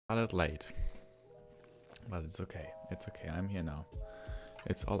started late. But it's okay. It's okay. I'm here now.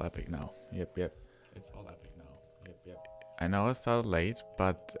 It's all epic now. Yep. It's all epic now. Yep. I know I started late,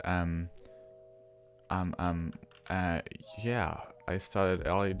 but yeah, I started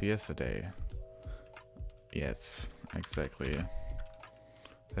early yesterday. Yes, exactly.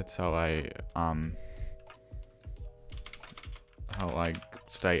 That's how I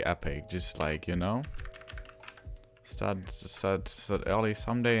stay epic. Just like, you know, start early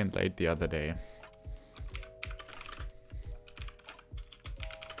someday and late the other day.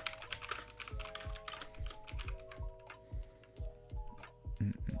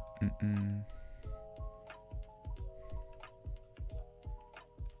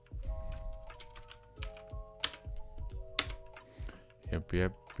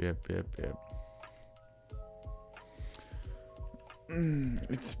 Yep.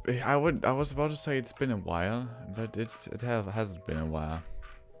 I was about to say it's been a while, but it hasn't been a while.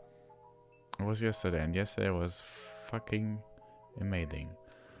 It was yesterday, and yesterday was fucking amazing.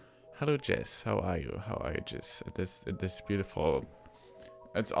 Hello Jess, how are you? How are you, Jess? This beautiful.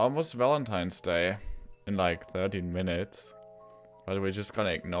 It's almost Valentine's Day in like 13 minutes, but we're just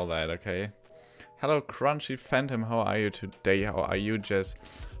gonna ignore that, okay? Hello Crunchy Phantom, how are you today? How are you, Jess?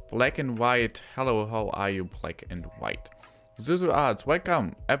 Black and White, hello, how are you, Black and White? Zuzu Arts,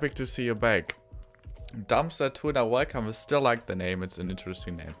 welcome, epic to see you back. Dumpster Tuna, welcome, I still like the name, it's an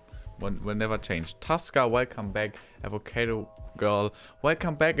interesting name. Will never change. Tusker, welcome back. Avocado Girl,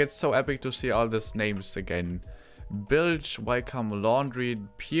 welcome back, it's so epic to see all these names again. Bilge, welcome. Laundry,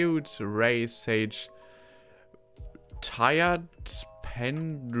 Pewds, Ray, Sage, Tired,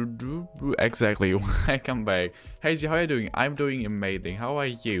 Pen, exactly, welcome back. Hey, how are you doing? I'm doing amazing, how are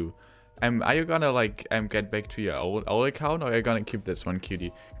you? Are you gonna like get back to your old account, or are you gonna keep this one,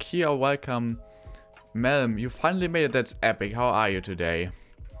 cutie? Kia, welcome. Melm, you finally made it, that's epic, how are you today?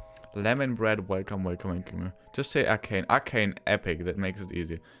 Lemon Bread, welcome. Just say Arcane, epic, that makes it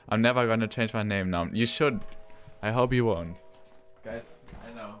easy. I'm never gonna change my name now. You should. I hope you won't. Guys,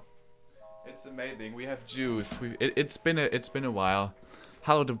 I know. It's amazing. We have juice. It's been a while.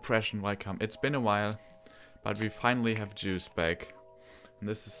 Hello Depression, welcome. It's been a while, but we finally have juice back. And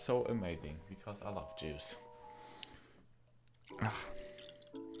this is so amazing because I love juice.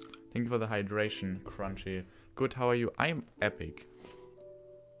 Thank you for the hydration, Crunchy. Good, how are you? I'm epic.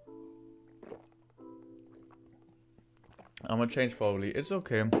 I'm gonna change probably. It's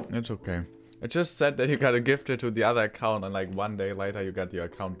okay. It's okay. It just said that you got a gifted to the other account, and like 1 day later you got your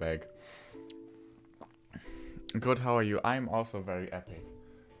account back. Good, how are you? I'm also very epic.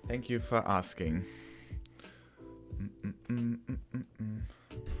 Thank you for asking.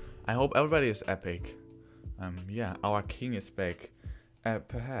 I hope everybody is epic. Yeah, our king is back.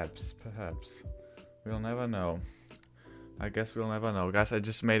 Perhaps. We'll never know. I guess we'll never know. Guys, I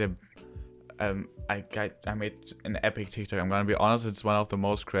just made a I made an epic TikTok. I'm gonna be honest, it's one of the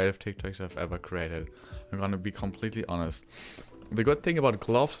most creative TikToks I've ever created. I'm gonna be completely honest. The good thing about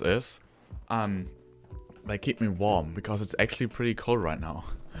gloves is, they keep me warm because it's actually pretty cold right now.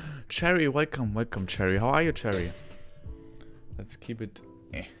 Cherry, welcome Cherry. How are you, Cherry? Let's keep it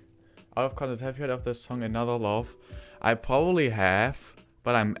out of context. Have you heard of the song Another Love? I probably have,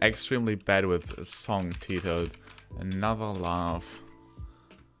 but I'm extremely bad with a song titled Another Love.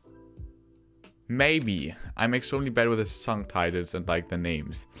 Maybe. I'm extremely bad with the song titles and like the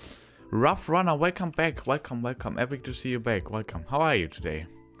names. Rough Runner, welcome back. Welcome. Epic to see you back. Welcome. How are you today?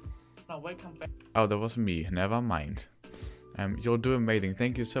 Welcome back. Oh, that was me. Never mind. You'll do amazing.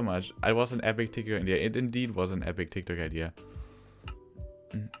 Thank you so much. It was an epic TikTok idea. It indeed was an epic TikTok idea.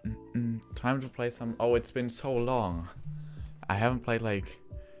 Time to play some. Oh, it's been so long. I haven't played like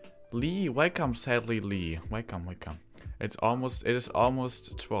Lee. Welcome, sadly Lee. Welcome. It is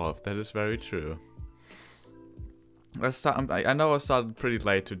almost 12. That is very true. I know I started pretty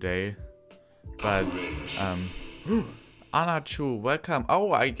late today, but Anna Chu, welcome.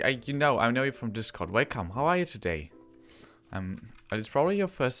 Oh, I know you from Discord. Welcome. How are you today? It's probably your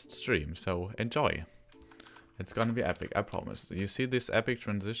first stream, so enjoy. It's gonna be epic, I promise. You see these epic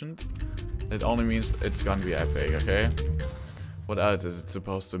transitions? It only means it's gonna be epic, okay? What else is it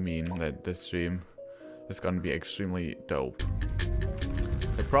supposed to mean that this stream is gonna be extremely dope?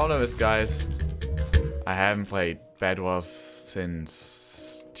 The problem is, guys, I haven't played Bed Wars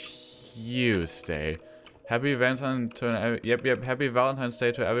since Tuesday. Happy Valentine's Day. Yep. Happy Valentine's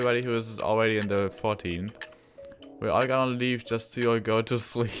Day to everybody who is already in the 14. We're all gonna leave just to go to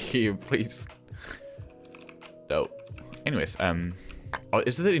sleep, please. No. Anyways, oh,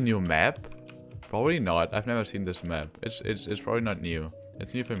 is it a new map? Probably not. I've never seen this map. It's probably not new.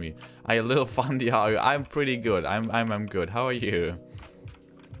 It's new for me. Are you a little funny? How are you? I'm pretty good. I'm good. How are you?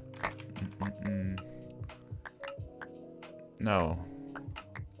 No.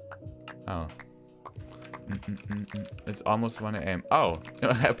 Oh. It's almost 1 AM. Oh,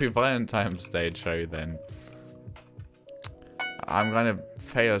 happy Valentine's Day, Cherry, then. I'm gonna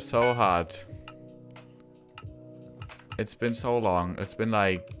fail so hard. It's been so long. It's been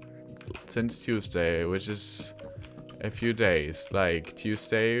like since Tuesday, which is a few days. Like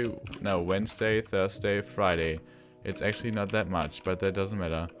Tuesday, no, Wednesday, Thursday, Friday. It's actually not that much, but that doesn't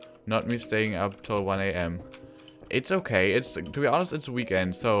matter. Not me staying up till 1 AM. It's okay. It's, to be honest, it's a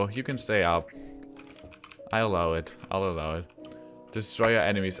weekend, so you can stay up. I allow it. I'll allow it. Destroy your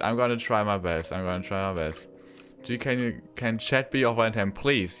enemies. I'm gonna try my best. I'm gonna try my best. Can chat be your Valentine,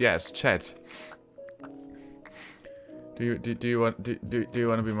 please? Yes, chat. Do you want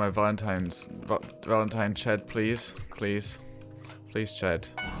to be my Valentine chat, please? Please chat.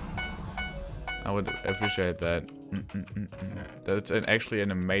 I would appreciate that. That's actually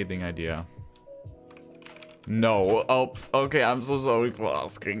an amazing idea. No. Oh, okay. I'm so sorry for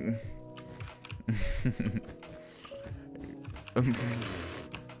asking.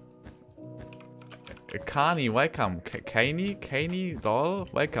 Kani, welcome. Kani, doll,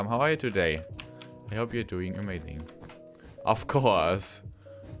 welcome. How are you today? I hope you're doing amazing. Of course.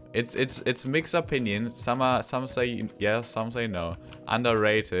 It's mixed opinion. Some say yes, some say no.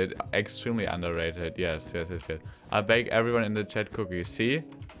 Underrated, extremely underrated. Yes. I beg everyone in the chat cookies. See?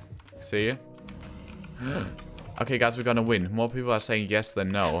 Okay, guys, we're gonna win. More people are saying yes than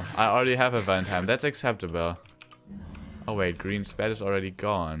no. I already have a Valentine. That's acceptable. Oh wait, green's bed is already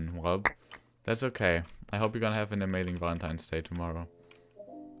gone. Well, that's okay. I hope you're gonna have an amazing Valentine's Day tomorrow.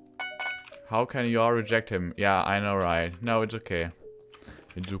 How can you all reject him? Yeah, I know, right? No, it's okay.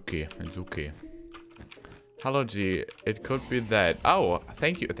 It's okay. Hello, G. It could be that. Oh,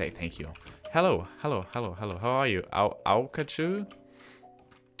 thank you. Thank you. Hello. How are you? Aukachu?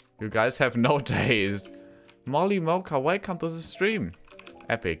 You guys have no days. Molly Mocha, welcome to the stream.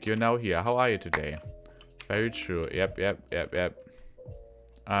 Epic, you're now here. How are you today? Very true. Yep.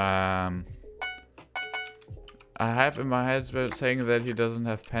 I have in my head saying that he doesn't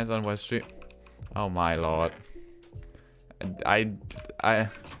have pants on while stream. Oh my lord.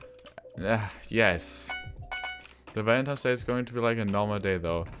 Yes. The Valentine's Day is going to be like a normal day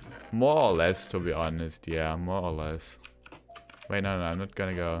though. More or less, to be honest. Yeah, more or less. Wait, no, I'm not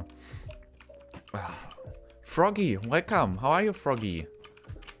gonna go. Froggy, welcome. How are you, Froggy?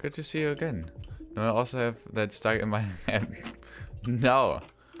 Good to see you again. No, I also have that stuck in my head. No.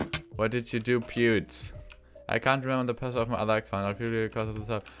 What did you do, Pewds? I can't remember the password of my other account. I'll purely because of the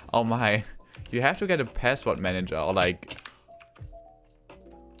stuff. Oh my. You have to get a password manager, or like...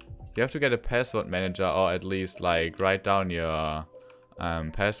 You have to get a password manager, or at least like write down your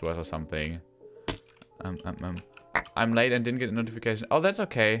passwords or something. I'm late and didn't get a notification. Oh, that's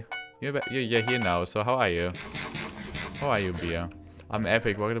okay. You're here now, so how are you? How are you, Beer? I'm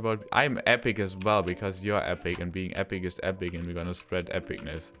epic. What about... I'm epic as well, because you're epic, and being epic is epic, and we're gonna spread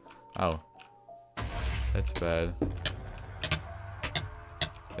epicness. Oh. That's bad.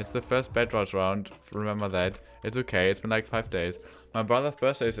 It's the first Bedrot round. Remember that. It's okay. It's been like 5 days. My brother's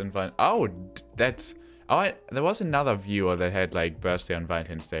birthday is in Valentine's. Oh, that's... Oh, there was another viewer that had like birthday on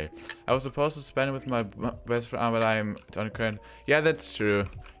Valentine's Day. I was supposed to spend it with my best friend, but I'm on current. Yeah, that's true.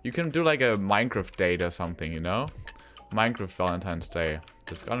 You can do like a Minecraft date or something, you know? Minecraft Valentine's Day.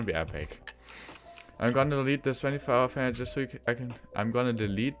 It's gonna be epic. I'm gonna delete this 24-hour fan just so I can. I'm gonna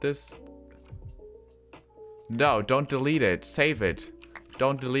delete this. No, don't delete it. Save it.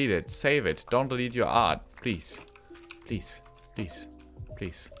 Don't delete it. Save it. Don't delete your art, please. Please.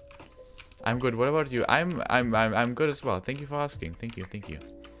 I'm good. What about you? I'm good as well. Thank you for asking. Thank you.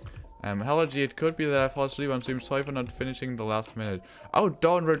 Hello G, it could be that I fall asleep on stream. Sorry for not finishing the last minute. Oh,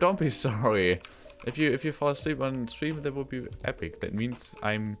 don't be sorry. If you fall asleep on stream, that would be epic. That means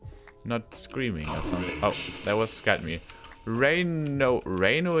I'm not screaming or something. Oh, that was scared me.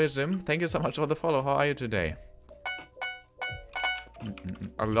 Rainoism, thank you so much for the follow. How are you today?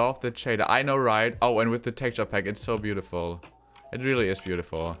 I love the shader. I know, right? Oh, and with the texture pack, it's so beautiful. It really is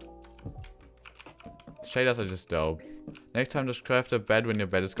beautiful. Shaders are just dope. Next time, just craft a bed when your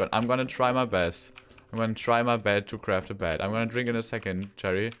bed is gone. I'm gonna try my best. I'm gonna try my best to craft a bed. I'm gonna drink in a second,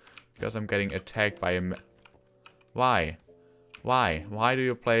 Cherry. Because I'm getting attacked by a... Why? Why do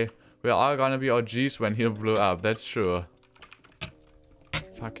you play... We're all gonna be OGs when he blew up. That's true.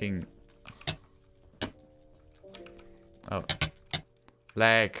 Fucking... Oh.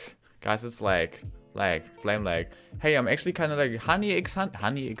 Lag. Guys, it's lag. Blame lag. Hey, I'm actually kind of like Honey X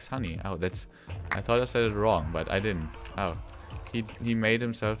Honey. Oh, that's... I thought I said it wrong, but I didn't. Oh. He made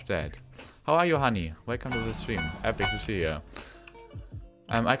himself dead. How are you, Honey? Welcome to the stream. Epic to see you.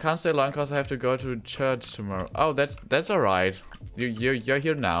 I can't stay long because I have to go to church tomorrow. Oh, that's alright. You're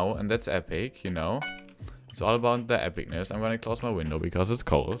here now, and that's epic, you know. It's all about the epicness. I'm gonna close my window because it's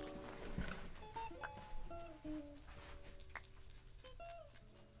cold.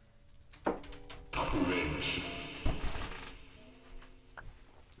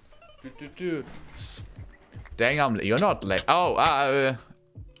 Dang, you're not late. Oh,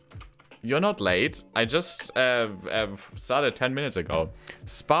 you're not late. I just started 10 minutes ago.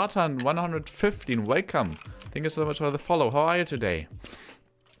 Spartan 115, welcome. Thank you so much for the follow. How are you today?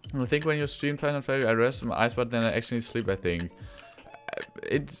 I think when you stream Planet on Friday, I rest my eyes, but then I actually sleep, I think.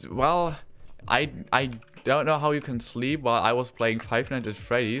 It's, well, I don't know how you can sleep while I was playing Five Nights at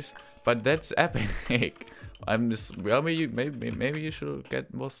Freddy's, but that's epic. I'm just, well, maybe you should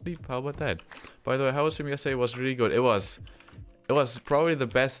get more sleep. How about that? By the way, how was stream yesterday? It was really good. It was probably the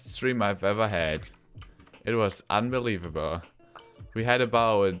best stream I've ever had. It was unbelievable. We had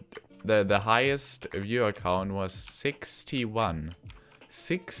about the highest viewer count was 61.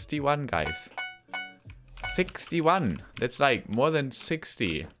 61 guys. 61. That's like more than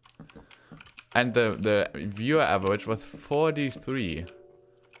 60. And the viewer average was 43.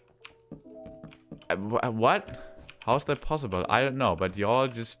 What? How's that possible? I don't know, but y'all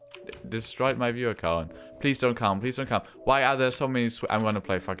just destroyed my viewer count. Please don't come. Please don't come. Why are there so many? I'm gonna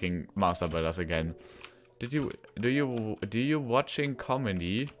play fucking Master Builders again. Do you watching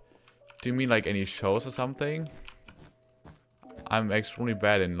comedy? Do you mean like any shows or something? I'm extremely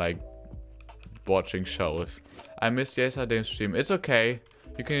bad in like watching shows. I missed yesterday's stream. It's okay.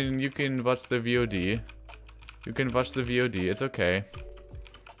 You can watch the VOD. You can watch the VOD. It's okay.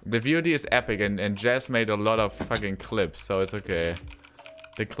 The VOD is epic, and Jazz made a lot of fucking clips, so it's okay.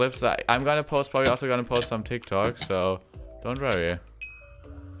 The clips I'm gonna post, probably also gonna post some TikTok, so don't worry.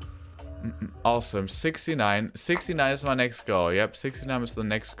 Awesome. 69. 69 is my next goal. Yep, 69 is the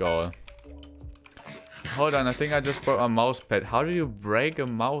next goal. Hold on, I think I just broke my mouse pad. How do you break a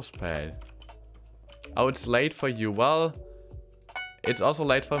mouse pad? Oh, it's late for you. Well, it's also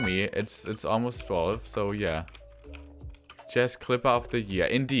late for me. It's almost 12, so yeah. Just clipper of the year.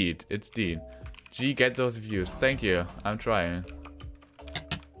 Indeed, it's Dean. G, get those views. Thank you. I'm trying.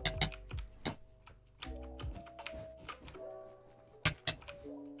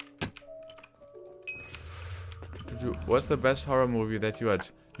 What's the best horror movie that you had?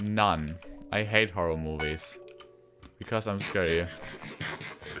 None. I hate horror movies. Because I'm scary.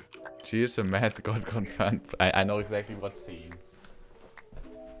 G is a math god confirmed. I know exactly what scene.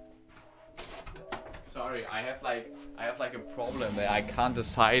 Sorry, I have like a problem that I can't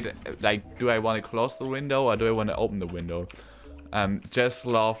decide, like, do I want to close the window or do I want to open the window? Just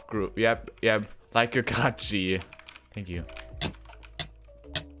love group. Yep, like a god, G. Thank you.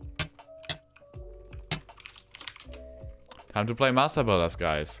 Time to play Master Builders,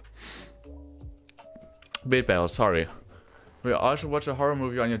 guys. Bit Battle, sorry. We all should watch a horror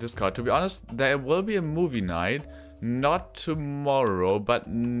movie on your Discord. To be honest, there will be a movie night. Not tomorrow, but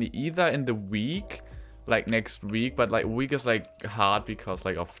either in the week, like next week. But like week is like hard because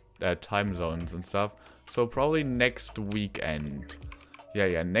like of time zones and stuff. So probably next weekend.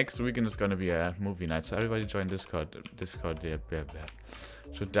 Yeah, next weekend is gonna be a movie night. So everybody join Discord. Yeah.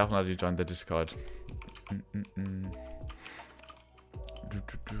 Should definitely join the Discord.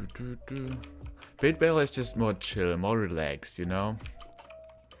 Bit Battle is just more chill, more relaxed, you know?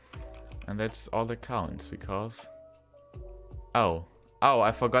 And that's all that counts, because... Oh,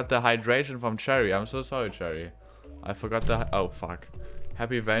 I forgot the hydration from Cherry. I'm so sorry, Cherry. I forgot the... Oh, fuck.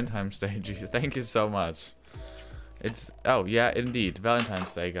 Happy Valentine's Day, Jesus. Thank you so much. It's... Oh, yeah, indeed.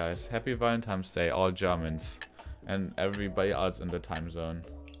 Valentine's Day, guys. Happy Valentine's Day, all Germans. And everybody else in the time zone.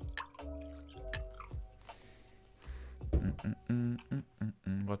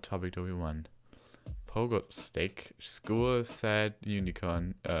 What topic do we want? Pogo stick, school, sad,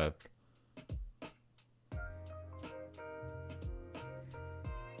 unicorn, Earth.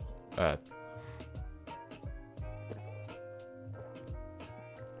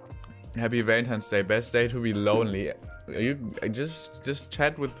 Happy Valentine's Day, best day to be lonely. You just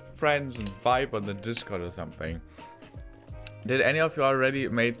chat with friends and vibe on the Discord or something. Did any of you already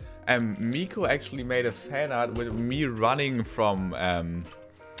made? Miko actually made a fan art with me running from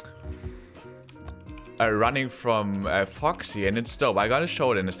Foxy, and it's dope. I gotta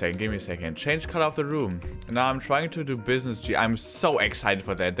show it in a second. Give me a second. Change color of the room. Now I'm trying to do business G. I'm so excited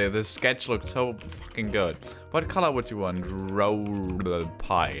for that. The sketch looks so fucking good. What color would you want?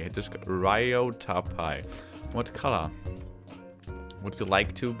 Pie. Just Ryota pie. What color would you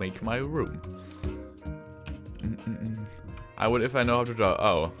like to make my room? I would if I know how to draw.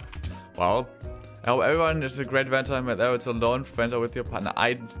 Oh, well, I hope everyone is a great Valentine, whether it's alone, friend, or with your partner.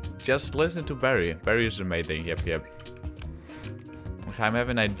 I just listen to Barry. Barry is amazing. Yep, yep. Okay, I have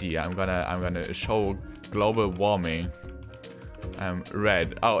an idea. I'm gonna show global warming.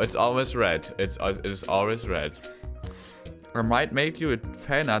 Red. Oh, it's always red. It is always red. I might make you a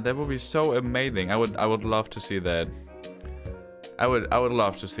fan art. That would be so amazing. I would love to see that. I would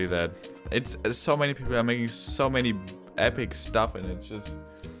love to see that. It's so many people are making so many epic stuff, and it's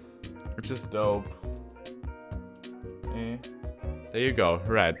just dope. There you go,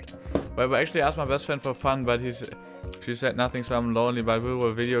 red. But I actually asked my best friend for fun, but she said nothing, so I'm lonely. But we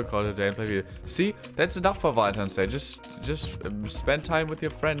will video call today and play video. See, that's enough for Valentine's Day. Just spend time with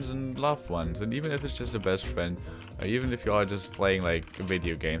your friends and loved ones, and even if it's just a best friend, or even if you are just playing like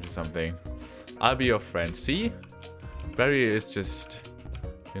video games or something, I'll be your friend. See, Barry is just,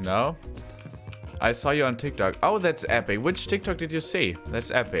 you know. I saw you on TikTok. Oh, that's epic. Which TikTok did you see? That's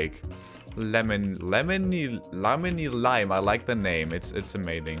epic. Lemony Lime. I like the name. It's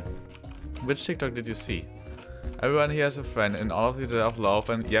amazing. Which TikTok did you see? Everyone here has a friend, and all of you deserve love.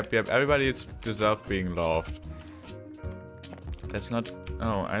 And yep, everybody deserves being loved. That's not.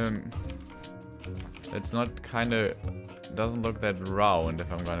 Oh, I don't. It's not kind of. Doesn't look that round,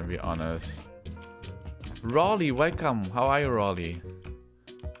 if I'm gonna be honest. Raleigh, welcome. How are you, Raleigh?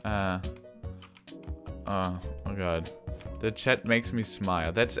 Oh god. The chat makes me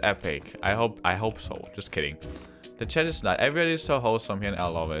smile. That's epic. I hope so. Just kidding. The chat is nice. Everybody is so wholesome here and I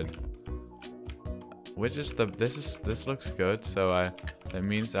love it. Which is the this looks good, so that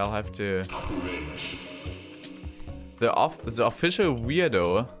means I'll have to the official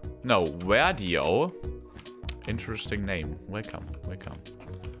weirdo. No, Werdio. Interesting name. Welcome.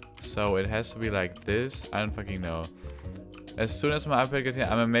 So it has to be like this. I don't fucking know. As soon as my iPad gets here,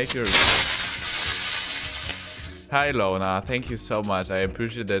 I'm gonna make your. Hi Lona, thank you so much. I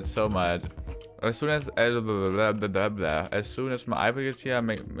appreciate that so much. As soon as my iPad gets here, I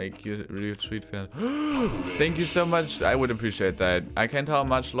make you really sweet fans. Thank you so much. I would appreciate that. I can't tell how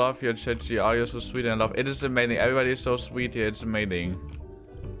much love your chat. Oh, you're so sweet and love. It is amazing. Everybody is so sweet here. It's amazing.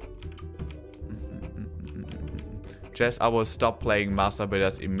 Jess, I will stop playing Master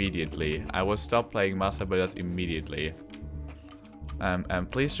Builders immediately.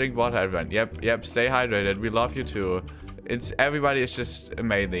 Please drink water, everyone. Yep, stay hydrated. We love you too. Everybody is just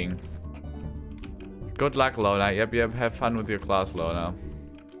amazing. Good luck, Lona. Yep, have fun with your class, Lona.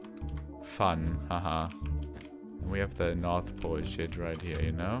 Fun, haha. We have the North Pole shit right here,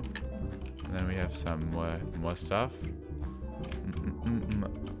 you know? And then we have some more stuff.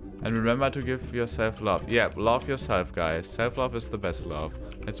 And remember to give yourself love. Yeah, love yourself, guys. Self-love is the best love.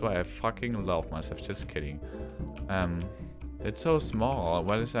 That's why I fucking love myself. Just kidding. It's so small.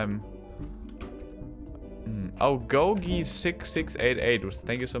 What is Oh, Gogi6688.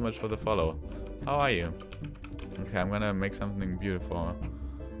 Thank you so much for the follow. How are you? Okay, I'm gonna make something beautiful.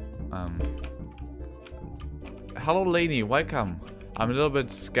 Hello, Lainey. Welcome. I'm a little bit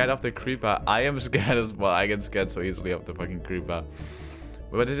scared of the creeper. I am scared as well. I get scared so easily of the fucking creeper.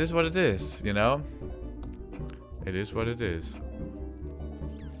 But it is what it is, you know? It is what it is.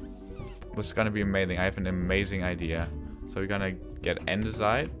 This is gonna be amazing. I have an amazing idea. So we're gonna get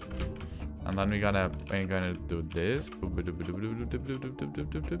andesite. And then we're gonna do this.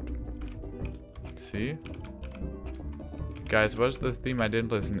 See? Guys, what's the theme? I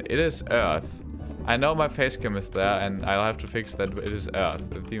didn't listen. It is Earth. I know my face cam is there and I'll have to fix that, but it is Earth.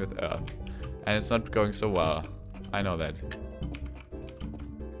 The theme is Earth. And it's not going so well. I know that.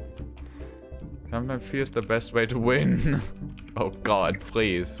 Sometimes fear is the best way to win. Oh god,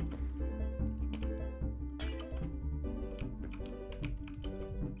 please.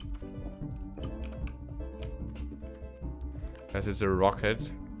 As it's a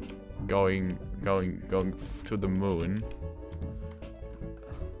rocket going to the moon.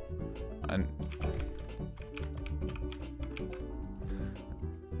 And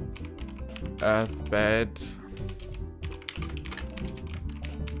Earthbed.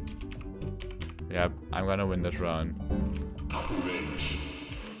 Yep, I'm gonna win this round.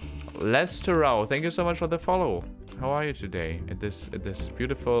 Lester, thank you so much for the follow. How are you today? At this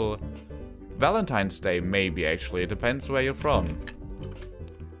beautiful Valentine's Day, maybe actually. It depends where you're from.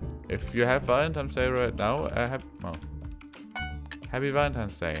 If you have Valentine's Day right now, happy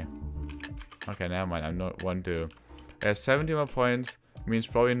Valentine's Day. Okay, never mind. I'm not one to. 70 more points means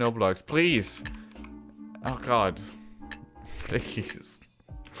probably no blocks. Please. Oh god. Please.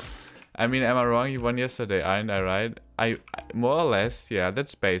 I mean, am I wrong? You won yesterday, aren't I right? I more or less, yeah,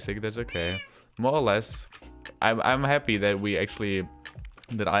 that's basic, that's okay. More or less, I'm happy that we actually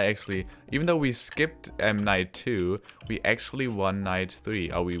that I actually, even though we skipped night 2, we actually won night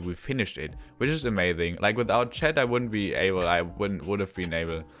 3. Oh, we finished it, which is amazing. Like without chat, I wouldn't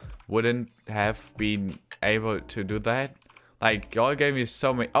have been able to do that. Like y'all gave me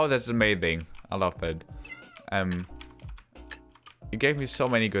so many. Oh, that's amazing. I love that. You gave me so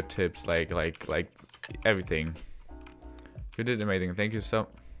many good tips. Like everything. You did amazing. Thank you so.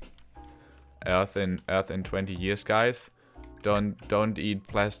 Earth in 20 years, guys. Don't eat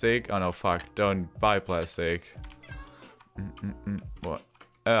plastic. Oh no, fuck. Don't buy plastic. What?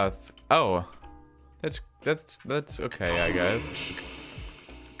 Earth. Oh, that's okay, I guess.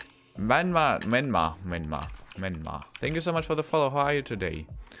 Menma. Thank you so much for the follow. How are you today?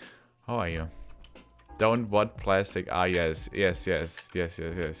 How are you? Don't what plastic? Ah, yes.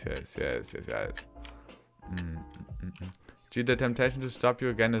 Gee, the temptation to stop you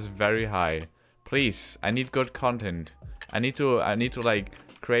again is very high. Please, I need good content. I need to like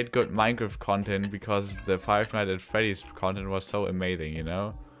create good Minecraft content because the Five Nights at Freddy's content was so amazing, you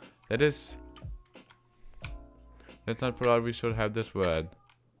know? Let's not put out we should have this word.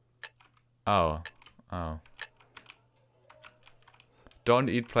 Oh. Don't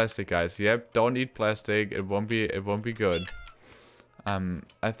eat plastic, guys. Yep, don't eat plastic. It won't be good.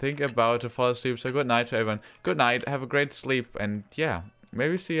 I think about to fall asleep, so good night to everyone. Good night, have a great sleep, and yeah,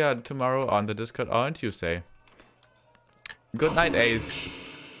 maybe see you tomorrow on the Discord or on Tuesday. Good night, Ace.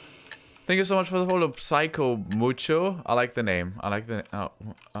 Thank you so much for the follow, Psycho Mucho. I like the name.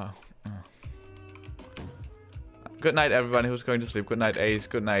 Good night, everyone who's going to sleep. Good night, Ace.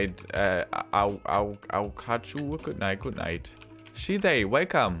 Good night, Kachu. Good night. Shizay,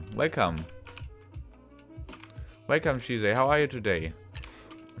 welcome. Welcome, Shizay. How are you today?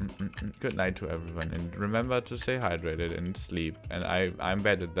 Good night to everyone, and remember to stay hydrated and sleep. And I'm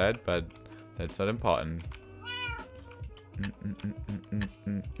bad at that, but that's not important.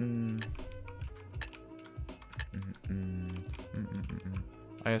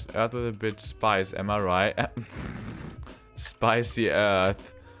 I guess Earth with a bit spice, am I right? Spicy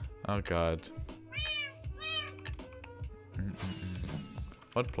Earth. Oh god.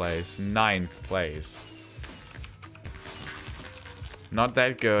 What place? 9th place. Not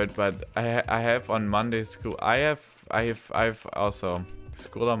that good, but I have on Monday school. I have also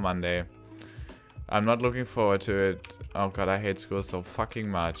school on Monday. I'm not looking forward to it. Oh god, I hate school so fucking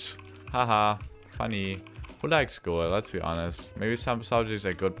much. Haha, funny. Who likes school? Let's be honest. Maybe some subjects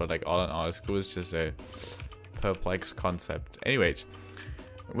are good, but like all in all, school is just a perplex concept. Anyways,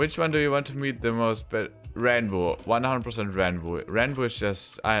 which one do you want to meet the most? But Rainbow, 100% Rainbow. Rainbow is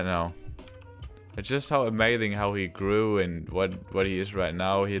just, I don't know. It's just how amazing how he grew and what he is right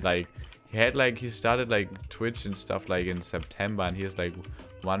now. He started like Twitch and stuff like in September, and he has like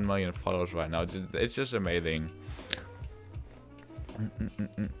 1 million followers right now. It's just amazing.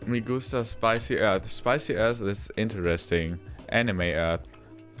 Me gusta Spicy Earth. Spicy Earth is interesting. Anime Earth.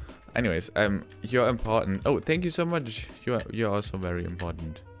 Anyways, you're important. Oh, thank you so much. You're also very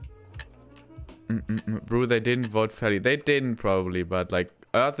important. Bro, they didn't vote fairly. They didn't probably, but like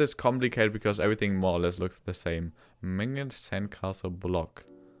Earth is complicated because everything more or less looks the same. Minion Sandcastle block.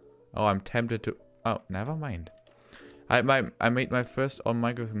 Oh, I'm tempted to. Oh, never mind. I made my first on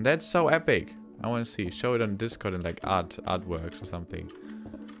Minecraft. That's so epic. I want to see. Show it on Discord in like artworks or something.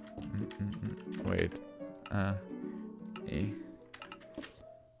 Wait.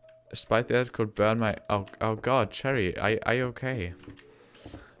 Spite that could burn my. Oh god, Cherry, are you okay?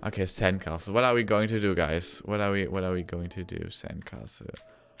 Okay, sandcastle. What are we going to do, guys? What are we going to do? Sandcastle.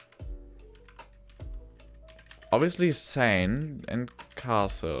 Obviously sand and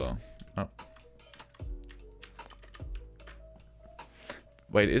castle. Oh.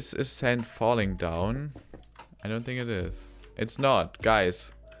 Wait, is sand falling down? I don't think it is. It's not,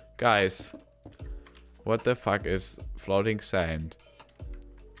 guys. Guys. What the fuck is floating sand?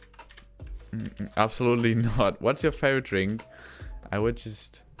 Absolutely not. What's your favorite drink? I would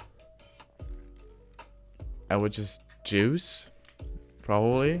just juice,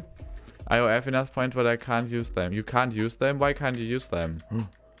 probably. I have enough points, but I can't use them. You can't use them? Why can't you use them?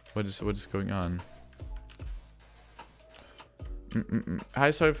 What is going on?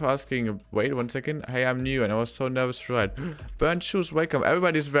 Hi, sorry for asking. Wait 1 second. Hey, I'm new and I was so nervous to ride. Burnt shoes, welcome.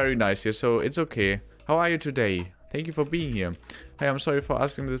 Everybody's very nice here, so it's okay. How are you today? Thank you for being here. Hey, I'm sorry for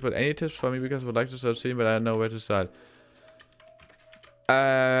asking this, but any tips for me because I would like to start streaming, but I don't know where to start.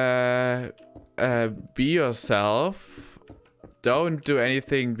 Be yourself. Don't do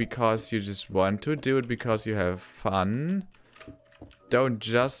anything because you just want to. Do it because you have fun. Don't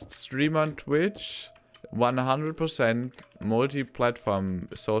just stream on Twitch. 100% multi-platform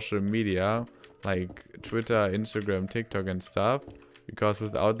social media like Twitter, Instagram, TikTok and stuff. because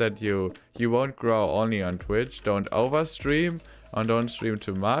without that you won't grow only on Twitch. Don't overstream and don't stream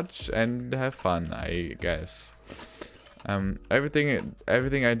too much and have fun, I guess.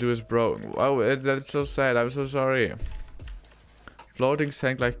 Everything I do is broken. Oh, that's so sad. I'm so sorry. Floating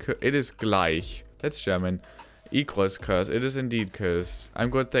sank like it is gleich. That's German. Equals curse. It is indeed cursed. I'm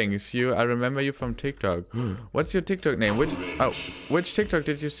good, thanks. I remember you from TikTok. What's your TikTok name? Which TikTok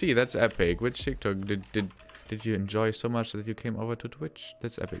did you see? That's epic. Which TikTok did you enjoy so much that you came over to Twitch?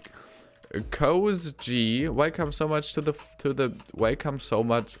 That's epic. Coz G, welcome so much to the welcome so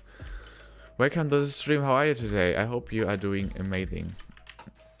much. Welcome to the stream. How are you today? I hope you are doing amazing.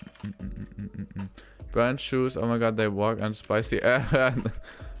 Burnt shoes. Oh my god, they walk on spicy earth.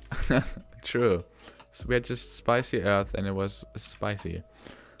 True. So we had just spicy earth and it was spicy.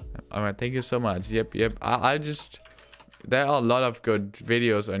 Alright, thank you so much. Yep. I just... There are a lot of good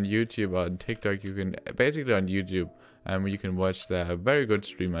videos on YouTube or on TikTok. You can... Basically on YouTube. You can watch the very good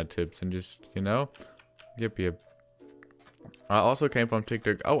streamer tips and just, you know. Yep. I also came from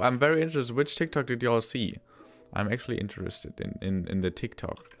TikTok. Oh, I'm very interested. Which TikTok did y'all see? I'm actually interested in the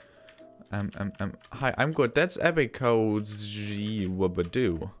TikTok. Hi, I'm good. That's epic. Cozy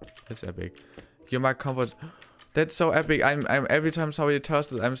Wabadoo. That's epic. You're my comfort. That's so epic. I'm every time somebody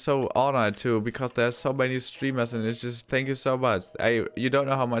tells it, I'm so honored too, because there's so many streamers and it's just thank you so much. You don't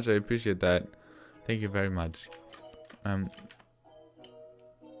know how much I appreciate that. Thank you very much. I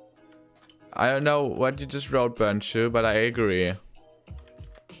don't know what you just wrote, Burnshu, but I agree.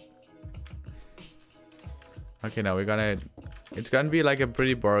 Okay, now it's gonna be like a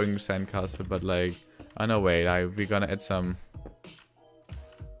pretty boring sandcastle, but like, oh no, wait, we're gonna add some.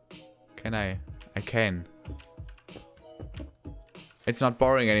 Can I can. It's not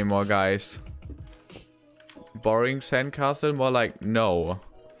boring anymore, guys. Boring sandcastle? More like no.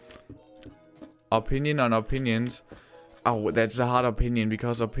 Opinion on opinions. Oh, that's a hard opinion,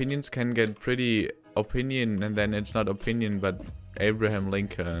 because opinions can get pretty opinion and then it's not opinion but Abraham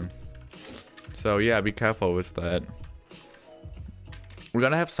Lincoln. So yeah, be careful with that. We're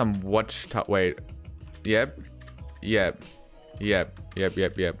gonna have some wait. Yep.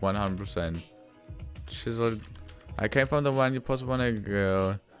 100%. Chiseled. I came from the one you posted one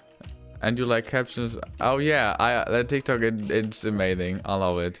ago. And you like captions. Oh yeah, that TikTok, it's amazing. I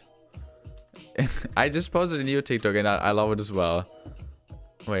love it. I just posted a new TikTok and I love it as well.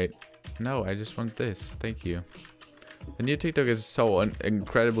 Wait. No, I just want this. Thank you. The new TikTok is so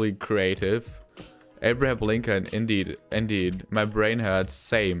incredibly creative. Abraham Lincoln, indeed. My brain hurts,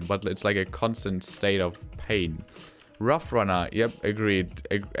 same, but it's like a constant state of pain. Rough runner, yep, agreed.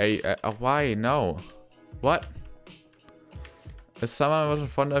 Why? No. What? If someone was in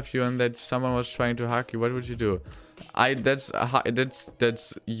front of you and that someone was trying to hug you, what would you do? That's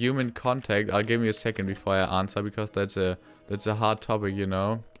human contact. I'll give you a second before I answer, because that's a hard topic, you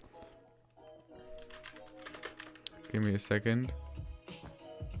know. Give me a second.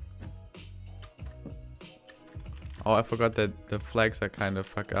 Oh, I forgot that the flags are kind of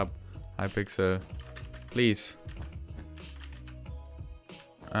fuck up. Hypixel, please.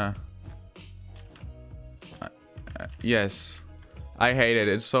 Yes. I hate it.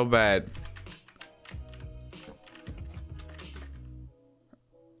 It's so bad.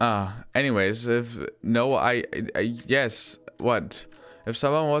 Anyways, yes. What? If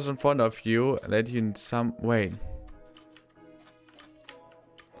someone was in front of you, wait.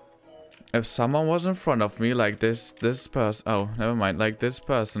 If someone was in front of me, like this person. Oh, never mind. Like this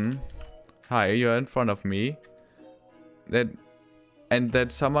person. Hi, you're in front of me. And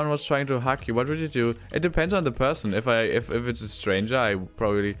that someone was trying to hug you, what would you do? It depends on the person. If it's a stranger, I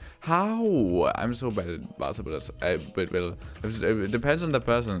probably... How? I'm so bad at basketball. It depends on the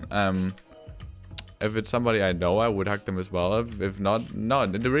person. If it's somebody I know, I would hug them as well. If not, no.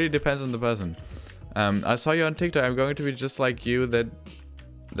 It really depends on the person. I saw you on TikTok. I'm going to be just like you.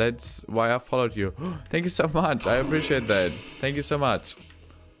 That's why I followed you. Thank you so much. I appreciate that. Thank you so much.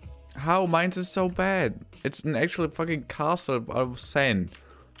 How? Mine's is so bad. It's an actual fucking castle out of sand.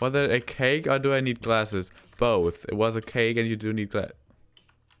 Was it a cake or do I need glasses? Both. It was a cake and you do need glasses.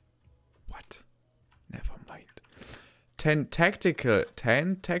 What? Never mind. 10 Tactical.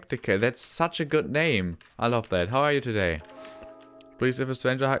 That's such a good name. I love that. How are you today? Please, if a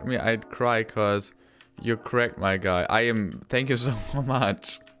stranger hugged me, I'd cry cause you're correct, my guy. I am. Thank you so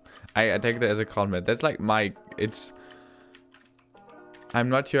much. I take that as a compliment. That's like I'm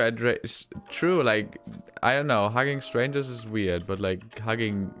not your address. True, like, I don't know. Hugging strangers is weird, but like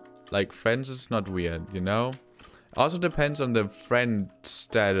hugging like friends is not weird, you know? Also depends on the friend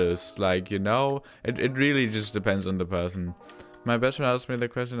status, like, you know? It really just depends on the person. My best friend asked me the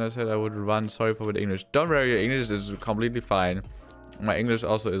question, I said I would run. Sorry for the English. Don't worry, your English is completely fine. My English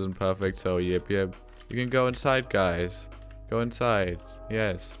also isn't perfect, so yep. You can go inside, guys. Go inside.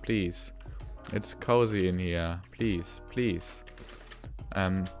 Yes, please. It's cozy in here. Please, please.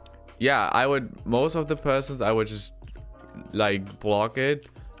 Yeah, I would, most of the persons, I would just, like, block it.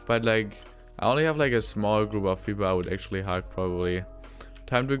 But, like, I only have, like, a small group of people I would actually hug, probably.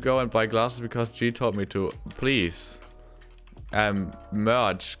 Time to go and buy glasses because G told me to. Please.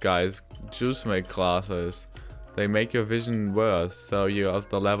 Merch, guys. Juice make glasses. They make your vision worse, so you're at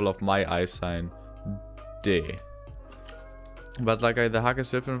the level of my eye sign. D. But like the hug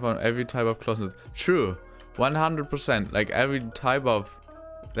is different from every type of closeness. True. 100%. Like every type of...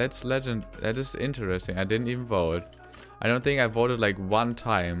 That's legend. That is interesting. I didn't even vote. I don't think I voted like one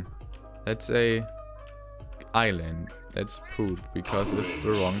time. That's a... island. That's poop because it's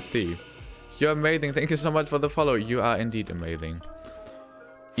the wrong theme. You're amazing. Thank you so much for the follow. You are indeed amazing.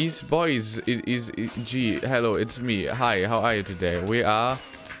 East Boys is G. Hello, it's me. Hi, how are you today? We are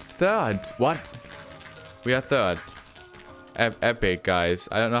third. What? We are third. Epic, guys.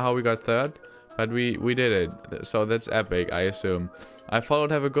 I don't know how we got third, but we did it. So that's epic, I assume. I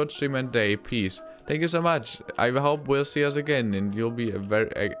followed. Have a good stream and day. Peace. Thank you so much. I hope we'll see us again and you'll be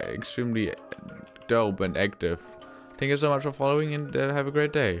extremely dope and active. Thank you so much for following and have a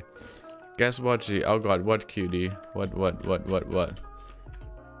great day. Guess what, G? Oh god, what cutie? What?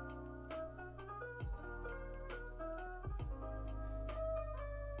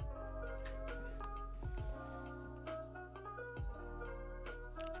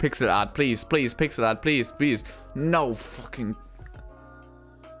 Pixel art, please, please, pixel art, please, please. No fucking...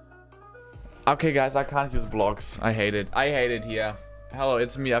 Okay, guys, I can't use blocks. I hate it. I hate it here. Hello,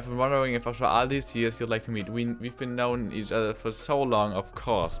 it's me. I've been wondering if after all these years you'd like to meet. We've been known each other for so long, of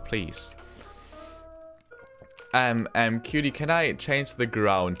course, please. Cutie, can I change the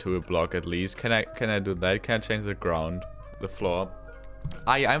ground to a block at least? Can I do that? Can I change the ground? The floor?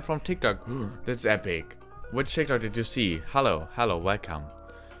 I'm from TikTok. That's epic. Which TikTok did you see? Hello, welcome.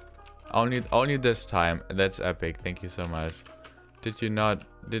 Only this time. That's epic. Thank you so much. Did you not?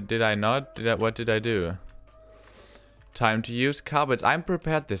 Did I not? What did I do? Time to use carpets. I'm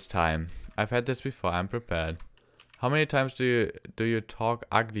prepared this time. I've had this before. I'm prepared. How many times do you talk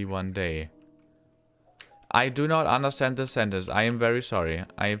ugly one day? I do not understand the sentence. I am very sorry.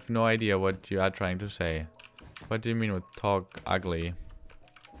 I have no idea what you are trying to say. What do you mean with talk ugly?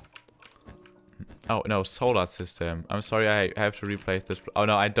 Oh no, solar system. I'm sorry. I have to replace this. Oh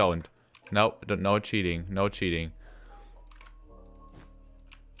no, I don't. Nope, no cheating. No cheating.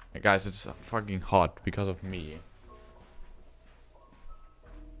 Guys, it's fucking hot because of me.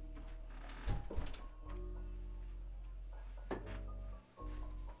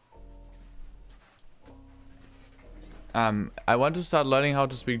 I want to start learning how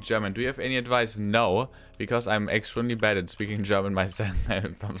to speak German. Do you have any advice? No, because I'm extremely bad at speaking German myself.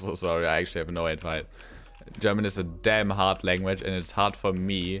 I'm so sorry. I actually have no advice. German is a damn hard language and it's hard for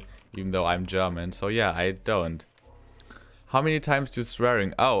me, even though I'm German. So yeah, I don't. How many times do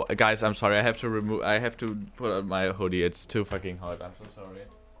swearing? Oh, guys, I'm sorry. I have to put on my hoodie. It's too fucking hot. I'm so sorry.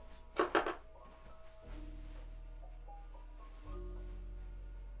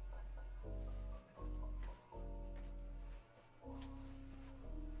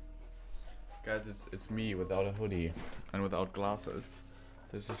 Guys, it's me without a hoodie and without glasses.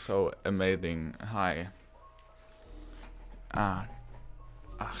 This is so amazing. Hi. I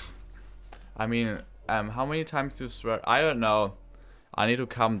mean, how many times do you swear? I don't know. I need to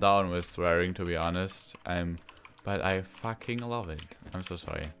calm down with swearing, to be honest. But I fucking love it. I'm so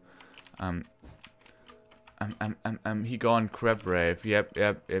sorry. He gone crab rave. Yep.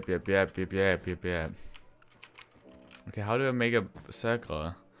 Okay, how do I make a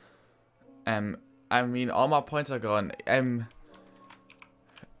circle? I mean, all my points are gone.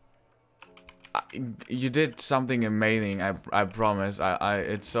 You did something amazing. I promise.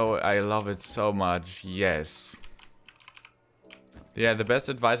 I love it so much. Yes. Yeah, the best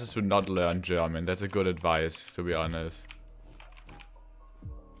advice is to not learn German. That's a good advice, to be honest.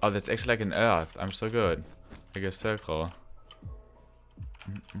 Oh, that's actually like an earth. I'm so good. Like a circle.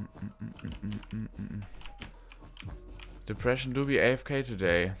 Depression do be AFK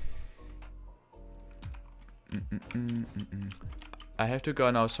today. I have to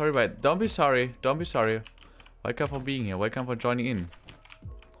go now. Sorry, but don't be sorry. Don't be sorry. Welcome for being here. Welcome for joining in.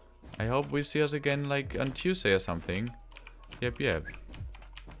 I hope we see us again like on Tuesday or something. Yep.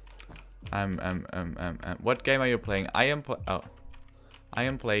 What game are you playing? I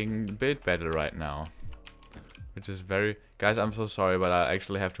am playing Build Battle right now. Which is very... Guys, I'm so sorry, but I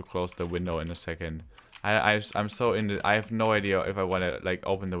actually have to close the window in a second. I'm so in the... I have no idea if I want to like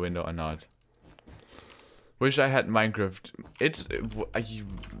open the window or not. Wish I had Minecraft.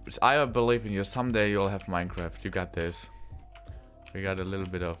 I believe in you. Someday you'll have Minecraft. You got this. We got a little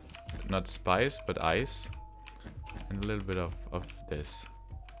bit of, not spice, but ice. And a little bit of this.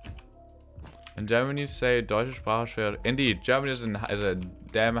 In Germany say deutsche Sprache schwer. Indeed, German is a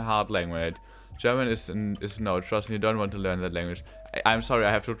damn hard language. German is no, trust me, you don't want to learn that language. I'm sorry,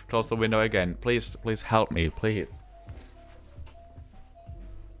 I have to close the window again. Please help me, please.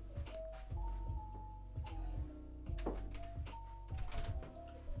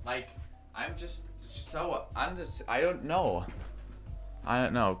 Like, I'm just so I don't know.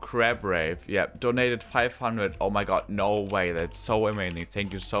 Crab Rave. Yep, donated 500. Oh my god, no way. That's so amazing.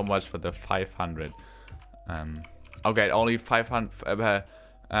 Thank you so much for the 500. Okay, only 500.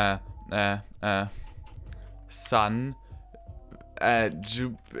 Sun. We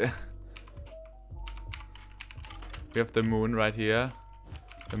have the moon right here.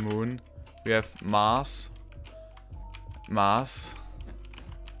 The moon. We have Mars.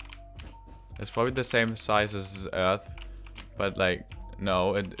 It's probably the same size as Earth, but like,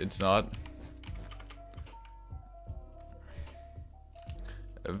 no, it's not.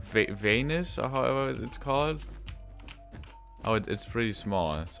 Venus, or however it's called. Oh, it's pretty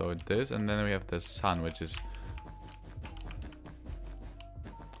small. So this, and then we have the sun, which is...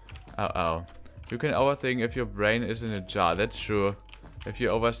 Oh. You can overthink if your brain is in a jar. That's true. If you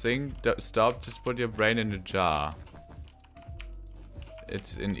overthink, stop, just put your brain in a jar.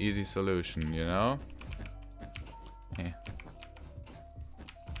 It's an easy solution, you know? Yeah.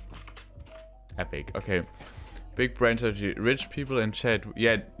 Epic. Okay. Big brain strategy. Rich people in chat.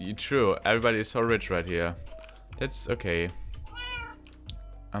 Yeah, true. Everybody is so rich right here. That's okay.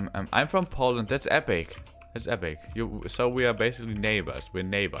 I'm from Poland. That's epic. That's epic. So we are basically neighbors. We're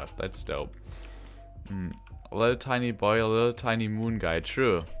neighbors. That's dope. A little tiny boy, a little tiny moon guy.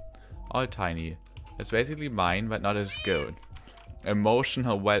 True. All tiny. That's basically mine, but not as good.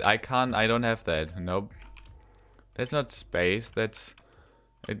 Emotional. Well, I don't have that. Nope. That's not space. That's...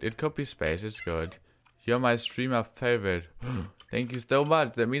 It could be space. It's good. You're my streamer favorite. Thank you so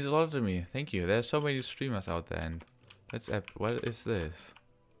much. That means a lot to me. Thank you. There's so many streamers out there. And that's epic. What is this?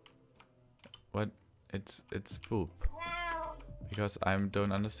 What? It's poop. Because I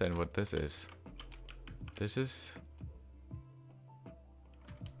don't understand what this is. This is...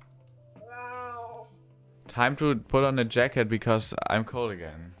 Time to put on a jacket because I'm cold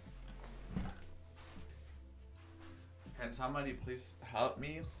again. Can somebody please help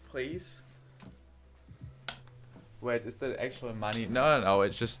me? Please? Wait, is that actual money? No.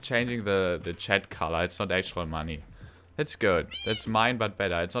 It's just changing the chat color. It's not actual money. That's good. That's mine, but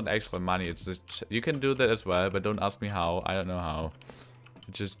better. It's not actual money. It's just you can do that as well, but don't ask me how. I don't know how.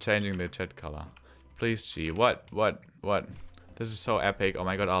 It's just changing the chat color. Please, G. What? This is so epic. Oh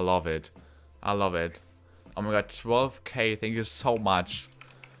my god, I love it. I love it. Oh my god, 12k. Thank you so much.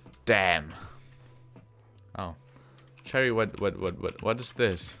 Damn. Oh. Cherry, what is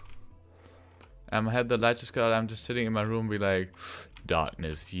this? I had the light just got. I'm just sitting in my room, be like,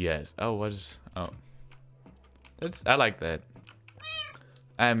 darkness, yes. Oh, what is? Oh, I like that.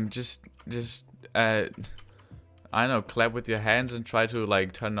 Just I don't know, clap with your hands and try to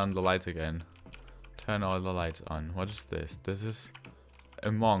like turn on the lights again. Turn all the lights on. What is this? This is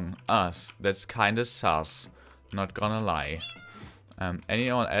Among Us. That's kinda sus. Not gonna lie.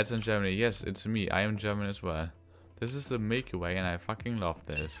 Anyone else in Germany? Yes, it's me. I am German as well. This is the Milky Way, and I fucking love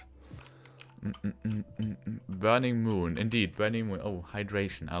this. Burning moon. Indeed, burning moon. Oh,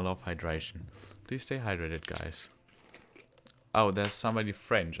 hydration. I love hydration. Please stay hydrated, guys. Oh, there's somebody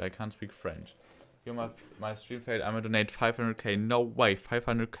French. I can't speak French. You're my stream fade. I'm gonna donate 500k. No way,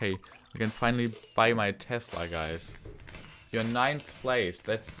 500k. I can finally buy my Tesla, guys. You're 9th place.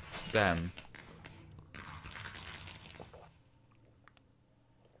 That's damn.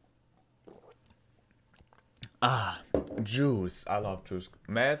 Ah, juice. I love juice.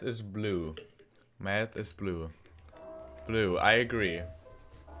 Math is blue. Math is blue. Blue. I agree.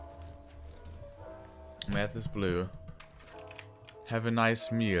 Math is blue. Have a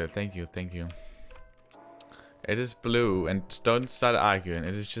nice meal. Thank you. Thank you. It is blue, and don't start arguing.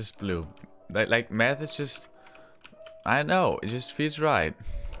 It is just blue. Like math is just... I don't know. It just feels right.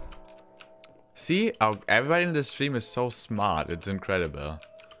 See? Everybody in the stream is so smart. It's incredible.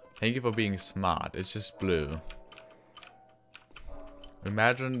 Thank you for being smart. It's just blue.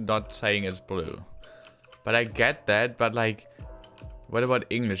 Imagine not saying it's blue. But I get that, but like... What about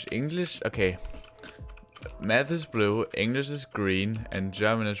English? English? Okay. Math is blue, English is green, and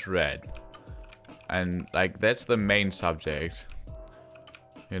German is red. And like, that's the main subject.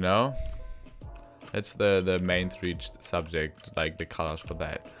 You know? That's the main three subject, like the colors for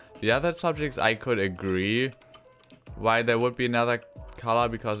that. the other subjects I could agree why there would be another color,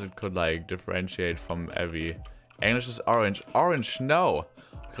 because it could like differentiate from every. English is orange. Orange, no.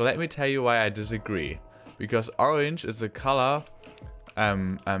 Let me tell you why I disagree. Because orange is a color.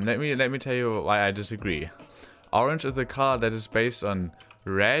 Let me tell you why I disagree. Orange is the color that is based on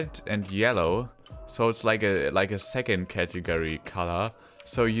red and yellow, so it's like a second category color.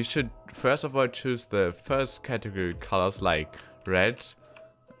 So you should first of all choose the first category colors like red.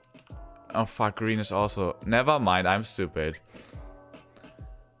 Oh fuck, green is also. Never mind, I'm stupid.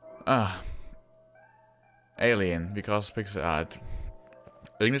 Alien, because pixel art.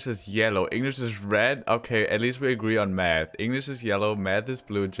 English is yellow. English is red. Okay, at least we agree on math. English is yellow. Math is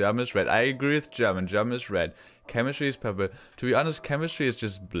blue. German is red. I agree with German. German is red. Chemistry is purple. To be honest, chemistry is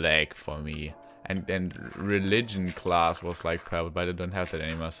just black for me. And religion class was like purple, but I don't have that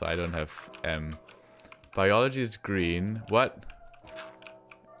anymore, so I don't have biology is green. What?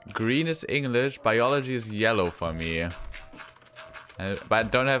 Green is English. Biology is yellow for me.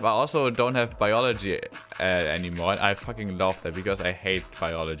 But I also don't have biology anymore. I fucking love that because I hate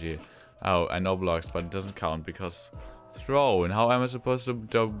biology. Oh, I know blocks, but it doesn't count because throne. How am I supposed to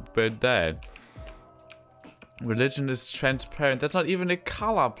build that? Religion is transparent. That's not even a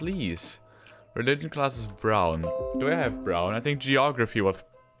color, please. Religion class is brown. Do I have brown? I think geography was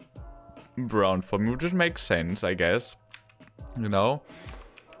brown for me, which makes sense, I guess. You know?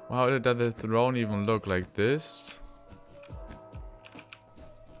 How does the throne even look like this?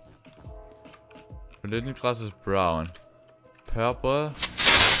 Religion class is brown. Purple.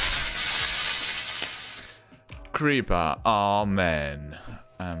 Creeper. Oh man.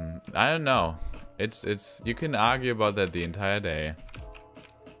 I don't know. It's you can argue about that the entire day.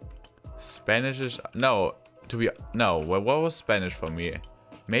 Spanish is what was Spanish for me?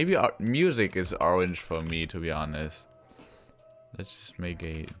 Maybe music is orange for me, to be honest. Let's just make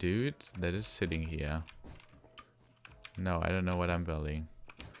a dude that is sitting here. No, I don't know what I'm building.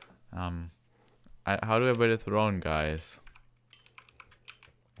 How do I build a throne, guys?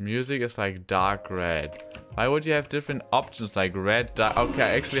 Music is like dark red. Why would you have different options like red, dark? Okay,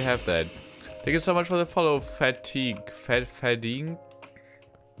 I actually have that. Thank you so much for the follow, Fatigue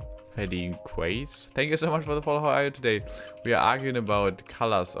Quays. Thank you so much for the follow. How are you today? We are arguing about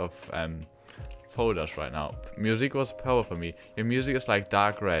colors of folders right now. Music was purple for me. Your music is like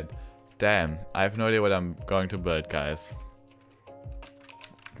dark red. Damn, I have no idea what I'm going to build, guys.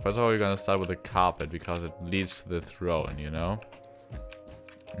 First of all, we're gonna start with the carpet because it leads to the throne, you know?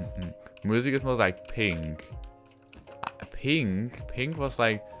 Music is more like pink. Pink was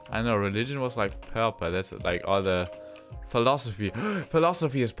like, I don't know, religion was like purple. That's like all the philosophy.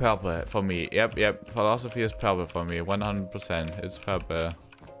 Philosophy is purple for me. Yep. Philosophy is purple for me. 100%. It's purple.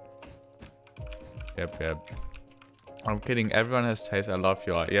 Yep. I'm kidding. Everyone has taste. I love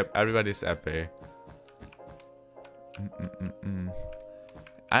your. Yep, everybody's happy.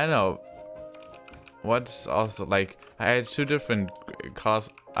 I don't know. What's also like, I had two different colors.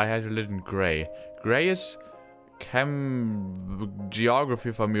 I had religion gray. Gray is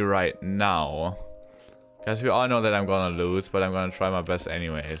geography for me right now. Because we all know that I'm gonna lose, but I'm gonna try my best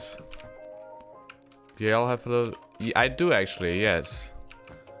anyways. Do you all have a little... I do actually, yes.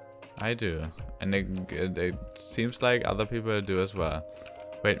 I do. And it seems like other people do as well.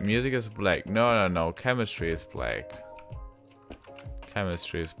 Wait, music is black. No. Chemistry is black.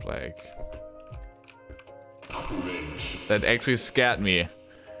 Chemistry is black. That actually scared me.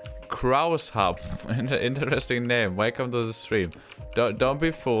 Kraus Hub. Interesting name. Welcome to the stream. Don't be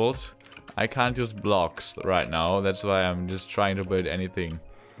fooled. I can't use blocks right now. That's why I'm just trying to build anything.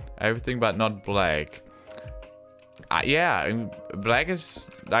 Everything but not black. Yeah, black is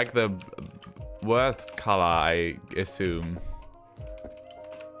like the worst color, I assume.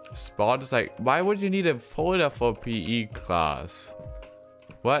 Sport is like... Why would you need a folder for PE class?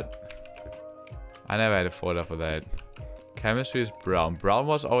 What? I never had a folder for that. Chemistry is brown. Brown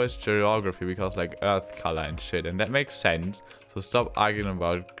was always geography because like earth color and shit. And that makes sense. So stop arguing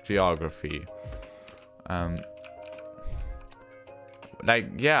about geography. Like,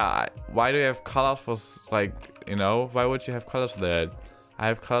 yeah. Why do you have colors for like, you know? Why would you have colors for that? I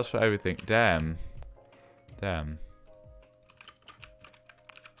have colors for everything. Damn.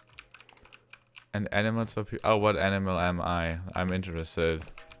 And animals for people. Oh, what animal am I? I'm interested.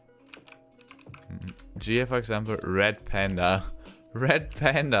 G, for example, red panda. Red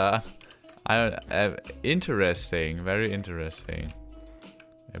panda. I don't. Interesting. Very interesting.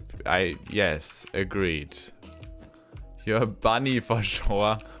 Yes, agreed. You're a bunny for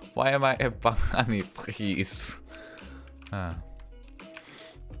sure. Why am I a bunny, please?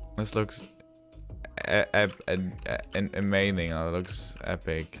 This looks amazing. It looks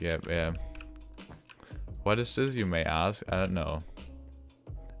epic. Yep, yeah. What is this, you may ask? I don't know.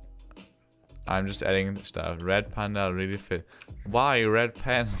 I'm just adding stuff. Red panda really fit. Why red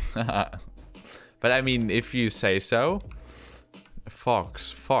panda? But I mean, if you say so.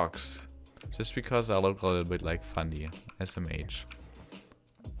 Fox. Just because I look a little bit like funny. SMH.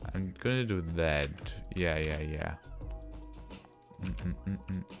 I'm gonna do that. Yeah.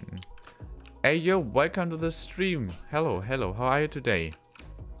 Hey yo, welcome to the stream. Hello. How are you today?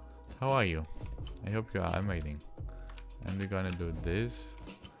 How are you? I hope you are amazing. And we're gonna do this.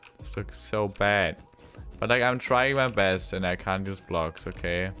 This looks so bad. But like, I'm trying my best and I can't use blocks,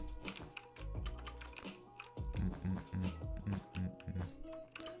 okay?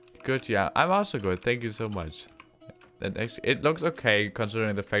 Good, yeah. I'm also good. Thank you so much. That actually, it looks okay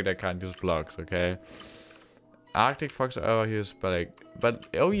considering the fact I can't use blocks, okay? Arctic fox over here is but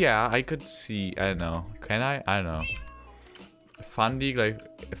oh yeah, I could see. I don't know. Can I? I don't know.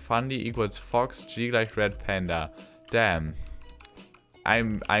 Fundy equals fox, G like red panda. Damn.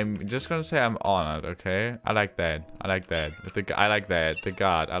 I'm just gonna say I'm honored, okay? I like that. I like that. I like that. The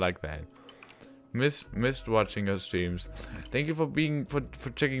god. I like that. Missed watching your streams. Thank you for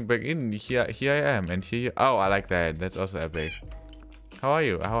checking back in. Here I am, and here. Oh, I like that. That's also epic. How are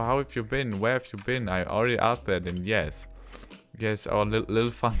you? How have you been? Where have you been? I already asked that, and yes, our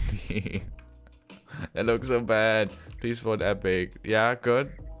little funny. That looks so bad. Please vote epic. Yeah,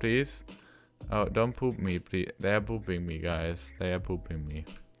 good. Please. Oh, don't poop me, please. They are pooping me, guys. They are pooping me.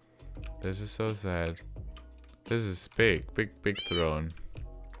 This is so sad. This is big throne.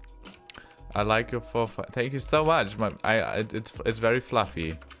 I like your 4-5. Thank you so much. It's very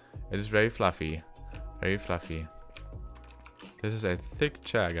fluffy. It is very fluffy. Very fluffy. This is a thick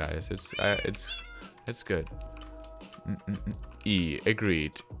chair, guys. It's good. E.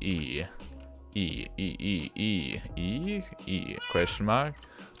 Agreed. E. Question mark.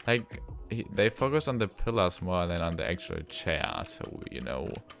 Like, they focus on the pillars more than on the actual chair. So, you know.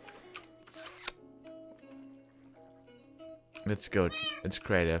 It's good. It's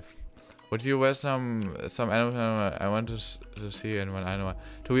creative. Would you wear some animal? I want to see anyone animal.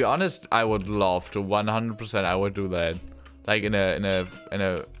 To be honest, I would love to 100%. I would do that, like in a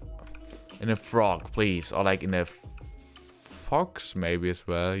frog, please, or like in a fox maybe as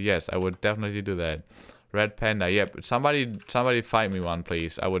well. Yes, I would definitely do that. Red panda. Yep. Somebody find me one,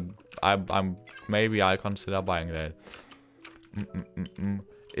 please. Maybe I'll consider buying that.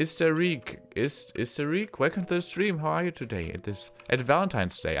 Is the Reek? Welcome to the stream. How are you today? At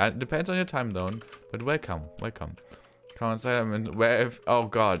Valentine's Day. It depends on your time zone, but welcome. Come inside. I mean, oh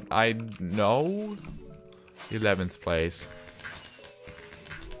god, I know. 11th place.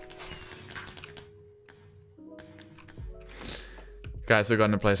 Guys, we're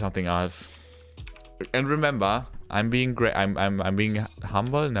gonna play something else. And remember, I'm being great. I'm being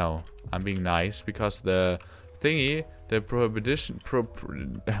humble. No, I'm being nice because the thingy. The prohibition,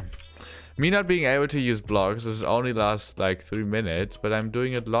 me not being able to use blocks is only lasts like 3 minutes, but I'm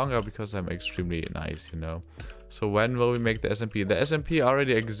doing it longer because I'm extremely nice, you know. So when will we make the SMP? The SMP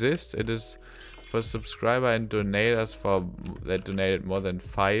already exists. It is for subscriber and donators that donated more than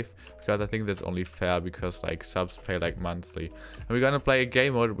 5, because I think that's only fair because like subs pay like monthly. And we're gonna play a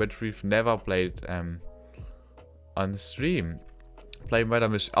game mode which we've never played on stream. Play murder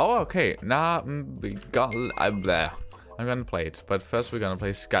mission. Oh, okay. Nah, I'm there. I'm gonna play it, but first we're gonna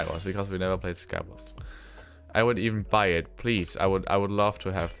play Skywars because we never played Skywars. I would even buy it, please. I would love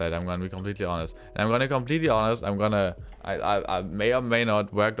to have that. I'm gonna be completely honest. And I'm gonna be completely honest. I may or may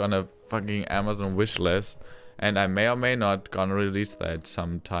not worked on a fucking Amazon wish list, and I may or may not gonna release that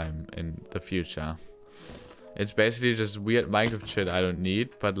sometime in the future. It's basically just weird Minecraft shit I don't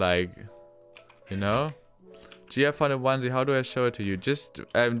need, but like, you know. Gee, I found a onesie. How do I show it to you? Just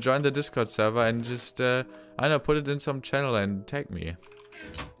join the Discord server and just, I don't know, put it in some channel and tag me.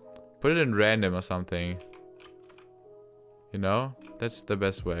 Put it in random or something. You know? That's the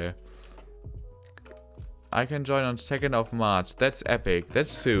best way. I can join on 2nd of March. That's epic.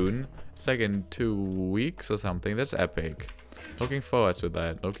 That's soon. It's like in 2 weeks or something. That's epic. Looking forward to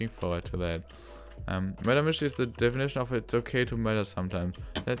that. Murder mystery is the definition of it's okay to murder sometimes.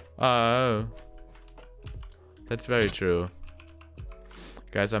 Oh. That's very true.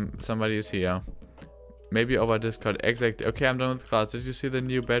 Guys, somebody is here. Maybe over Discord. Exactly. Okay, I'm done with class. Did you see the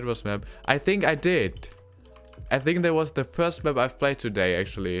new Bedwars map? I think I did. I think that was the first map I've played today,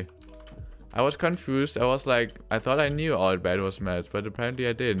 actually. I was confused. I was like, I thought I knew all Bedwars maps, but apparently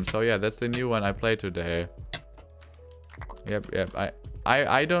I didn't. So yeah, that's the new one I played today. Yep.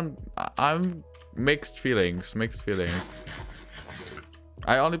 I'm mixed feelings.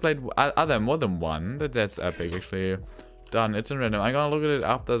 I only played other more than one. That's epic, actually. Done. It's in random. I'm gonna look at it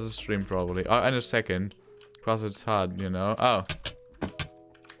after the stream, probably. Oh, in a second. Because it's hard, you know. Oh.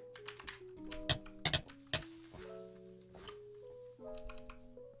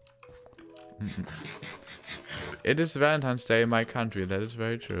 It is Valentine's Day in my country. That is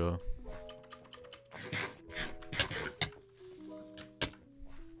very true.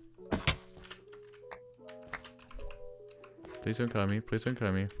 Please don't kill me. Please don't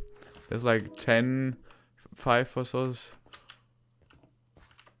kill me. There's like 10, 5 fossils.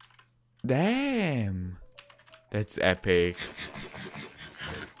 Damn. That's epic.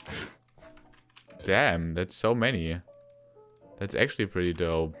 Damn, that's so many. That's actually pretty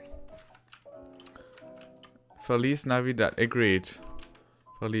dope. Feliz Navidad. Agreed.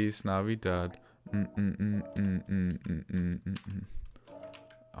 Feliz Navidad. I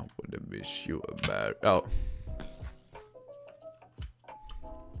wanna wish you a merry... Oh.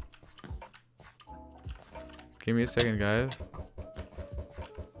 Give me a second, guys.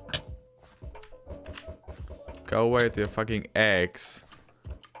 Go away with your fucking eggs.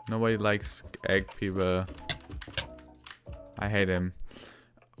 Nobody likes egg people. I hate him.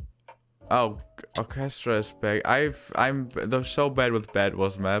 Oh, Orchestra is back. I'm so bad with Bad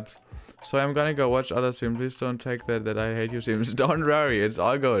Wars maps. So I'm gonna go watch other streams. Please don't take that I hate you streams. Don't worry, it's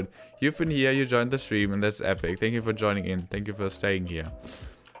all good. You've been here, you joined the stream, and that's epic. Thank you for joining in. Thank you for staying here.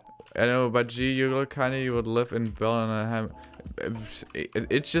 I know, but gee, you look kinda, you would live in Bellingham.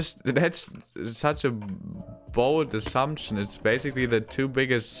 It's just, that's such a bold assumption. It's basically the two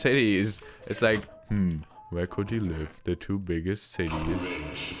biggest cities. It's like, where could he live? The two biggest cities.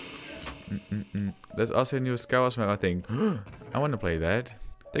 There's also a new Skywars map, I think. I want to play that.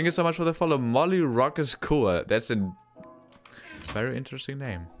 Thank you so much for the follow. Molly Rock is cool. That's a very interesting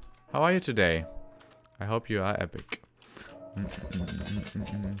name. How are you today? I hope you are epic.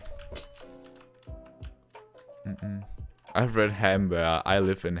 I've read Hamburger. I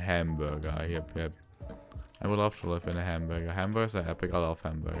live in Hamburger. Yep. I would love to live in a hamburger. Hamburgers are epic. I love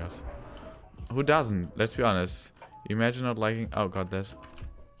hamburgers. Who doesn't? Let's be honest. Imagine not liking... Oh god, there's...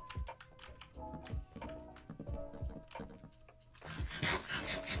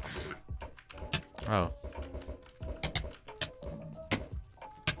 Oh.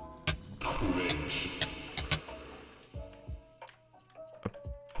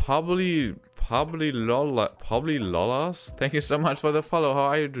 Probably Lolas. Thank you so much for the follow. How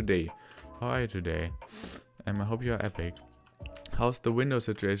are you today? I hope you are epic. How's the window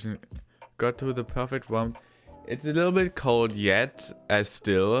situation? Got to the perfect one. It's a little bit cold yet,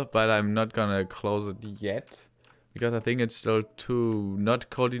 still, but I'm not gonna close it yet because I think it's still too not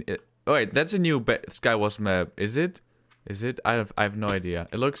cold. Oh wait, that's a new Skywars map. Is it? I have no idea.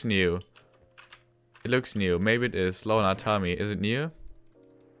 It looks new. Maybe it is. Lona, tell me, is it new?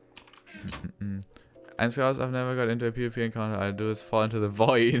 And Skywars, I've never got into a PvP encounter. All I do is fall into the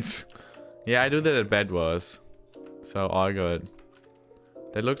void. Yeah, I do that at Bad Wars. So all good.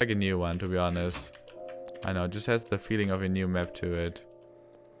 That looks like a new one, to be honest. I know, it just has the feeling of a new map to it.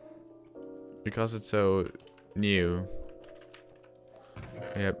 Because it's so new.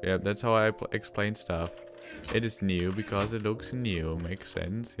 Yep, that's how I explain stuff. It is new because it looks new. Makes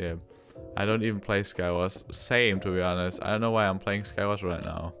sense, yeah. I don't even play Skywars. Same, to be honest. I don't know why I'm playing Skywars right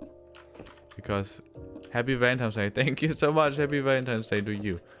now. Because happy Valentine's Day. Thank you so much. Happy Valentine's Day to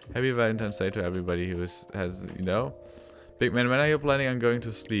you. Happy Valentine's Day to everybody who has, you know. Big man, when are you planning on going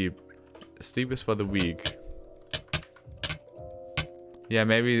to sleep? Sleep is for the weak. Yeah,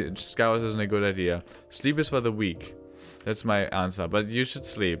 maybe Skywars isn't a good idea. Sleep is for the weak. That's my answer. But you should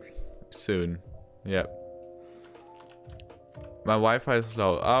sleep soon. Yep. My Wi-Fi is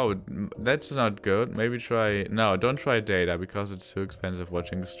slow. Oh, that's not good. Maybe try... No, don't try data because it's too expensive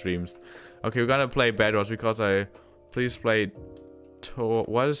watching streams. Okay, we're gonna play Bad Wars because I... Please play...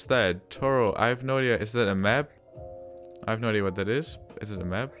 What is that? Toro. I have no idea. Is that a map? I have no idea what that is. Is it a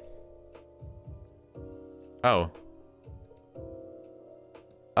map? Oh.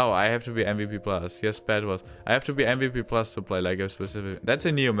 Oh, I have to be MVP plus. Yes, Bad Wars. I have to be MVP plus to play like a specific... That's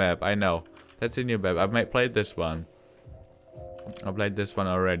a new map. I know. That's a new map. I played this one. I played this one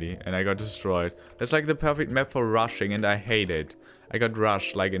already and I got destroyed. That's like the perfect map for rushing and I hate it. I got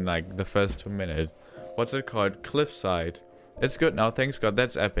rushed like in like the first 2 minutes. What's it called? Cliffside. It's good now, thanks God.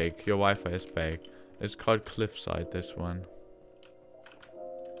 That's epic. Your Wi-Fi is back. It's called Cliffside, this one.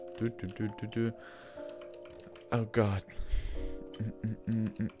 Oh God.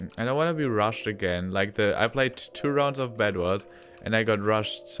 I don't want to be rushed again. Like I played 2 rounds of Bad Wars and I got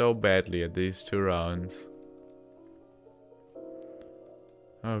rushed so badly at these 2 rounds.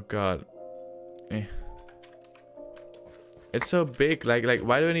 Oh God. It's so big. Like,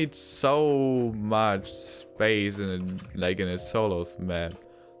 why do I need so much space in a solo map?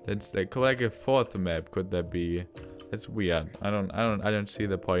 That's like a fourth map. Could that be? That's weird. I don't see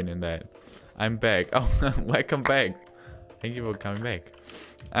the point in that. I'm back. Oh, welcome back. Thank you for coming back.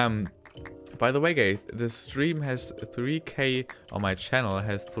 By the way, guys, the stream has 3K on my channel.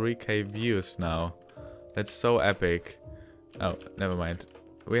 Has 3K views now. That's so epic. Oh, never mind.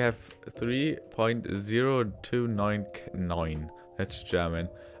 We have 3.0299. That's German.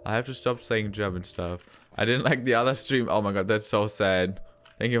 I have to stop saying German stuff. I didn't like the other stream. Oh my god, that's so sad.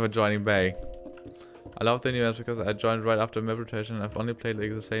 Thank you for joining back. I love the new maps because I joined right after map rotation. I've only played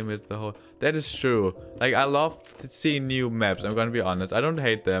like the same as the whole. That is true. Like, I love seeing new maps. I'm gonna be honest. I don't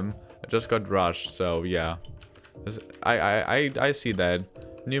hate them. I just got rushed, so yeah. I see that.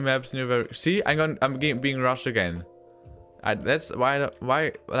 New maps, new. See, I'm being rushed again. That's why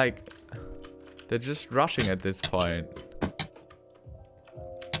like they're just rushing at this point.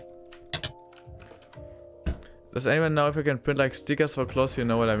 Does anyone know if I can print like stickers for clothes? You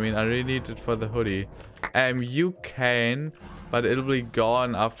know what I mean? I really need it for the hoodie. You can, but it'll be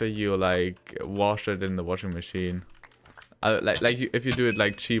gone after you like wash it in the washing machine. If you do it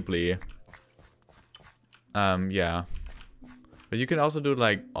like cheaply. Yeah. But you can also do it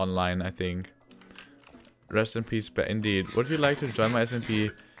like online, I think. Rest in peace, but indeed. Would you like to join my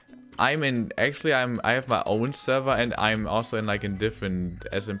SMP? I have my own server and I'm also in like a different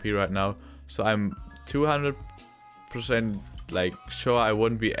SMP right now. So I'm 200% like sure I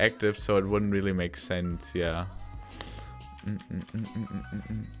wouldn't be active, so it wouldn't really make sense, yeah.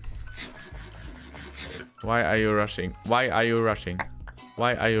 Why are you rushing? Why are you rushing?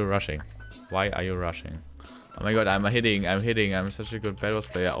 Why are you rushing? Why are you rushing? Oh my god, I'm hitting. I'm such a good Battle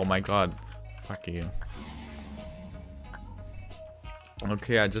player. Oh my god. Fuck you.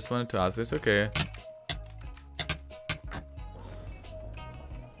 Okay, I just wanted to ask this. Okay.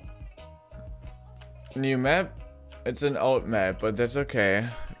 New map? It's an old map, but that's okay.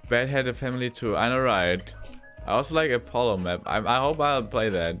 Bad had a family too. I know, right? I also like Apollo map. I hope I'll play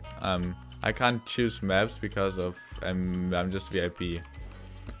that. I can't choose maps because of I'm just VIP.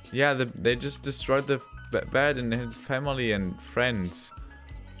 Yeah, they just destroyed the bad and had family and friends.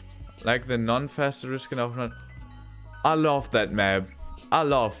 Like the non-faster risk of not. I love that map. I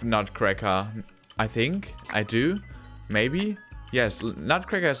love Nutcracker. I think I do. Maybe. Yes,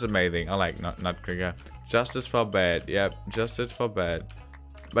 Nutcracker is amazing. I like Nutcracker. Justice for Bad. Yep, Justice for Bad.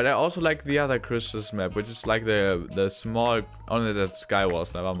 But I also like the other Christmas map, which is like the small. Only that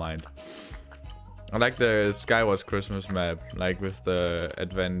Skywars. Never mind. I like the Skywars Christmas map, like with the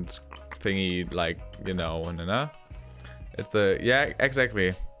advent thingy, like, you know, it's the, yeah,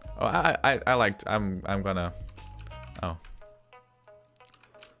 exactly. Oh, I liked. I'm gonna. Oh.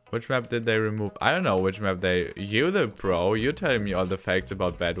 Which map did they remove? I don't know which map they... You the pro, you telling me all the facts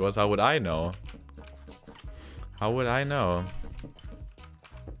about Bad Wars. How would I know? How would I know?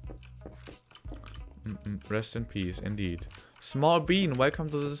 Rest in peace, indeed. Small Bean, welcome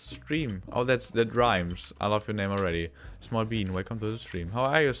to the stream. Oh, that rhymes. I love your name already. Small Bean, welcome to the stream. How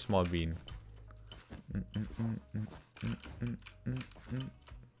are you, Small Bean?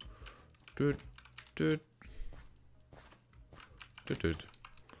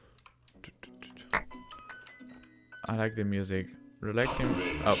 I like the music. Relaxing.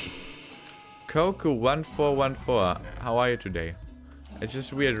 Oh. Coco1414. How are you today? It's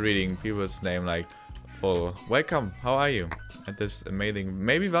just weird reading people's name like full. Welcome. How are you? At this amazing,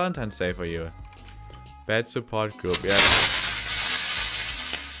 maybe Valentine's Day for you. Bad support group. Yeah.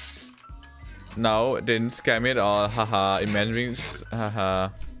 No, didn't scam me at all. Haha. Imagining. Haha.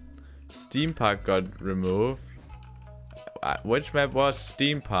 Steampunk got removed. Which map was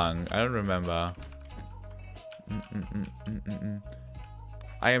Steampunk? I don't remember.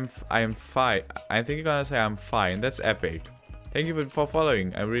 I am fine. I think you're gonna say I'm fine. That's epic. Thank you for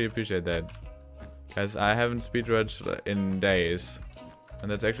following. I really appreciate that. Guys, I haven't speedrun in days.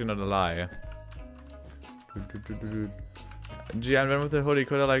 And that's actually not a lie. Gee, I'm done with the hoodie.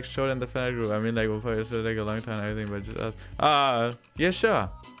 Could I like show it in the fan group? I mean, like, it's like a long time and everything, but just ask. Yeah, sure.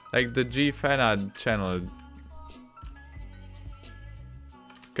 Like the G fan art channel.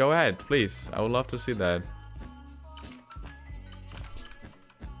 Go ahead, please. I would love to see that.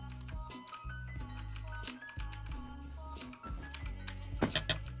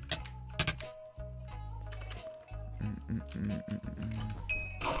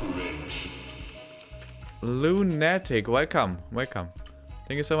 Lunatic, welcome.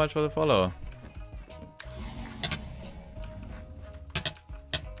 Thank you so much for the follow.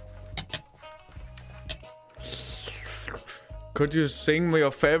 Could you sing me your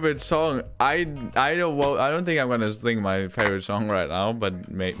favorite song? I don't think I'm gonna sing my favorite song right now,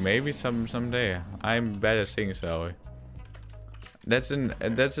 but maybe someday. I'm bad at singing, so that's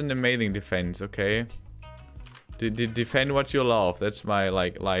an amazing defense. Okay, defend what you love. That's my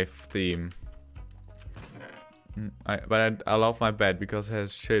like life theme. But I love my bed because it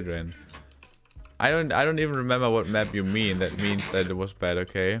has children. I don't even remember what map you mean. That means that it was bad.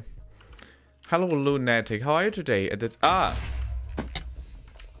 Okay. Hello, lunatic. How are you today?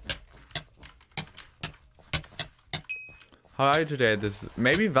 How are you today?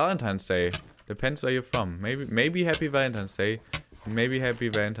 Maybe Valentine's Day. Depends where you're from. Maybe happy Valentine's Day. Maybe happy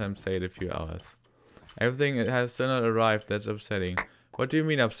Valentine's Day in a few hours. Everything has still not arrived. That's upsetting. What do you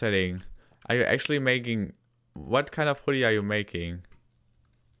mean upsetting? Are you actually making? What kind of hoodie are you making?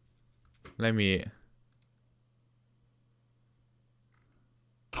 Let me.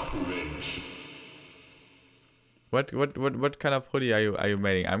 What kind of hoodie are you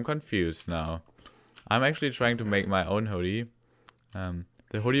making? I'm confused now. I'm actually trying to make my own hoodie.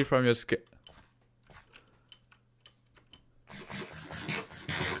 The hoodie from your skin.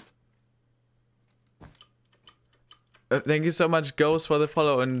 Thank you so much, Ghost, for the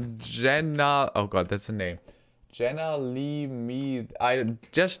follow, and Jenna. Oh god, that's the name. Jenna Lee me.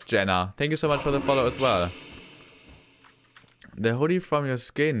 Jenna. Thank you so much for the follow as well. The hoodie from your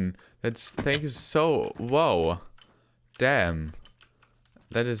skin. Thank you so. Whoa. Damn.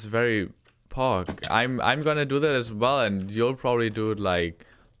 That is very pork. I'm gonna do that as well, and you'll probably do it like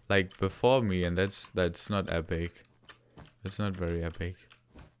before me, and that's not epic. It's not very epic.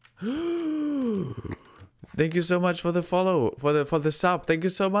 Thank you so much for the follow, for the sub. Thank you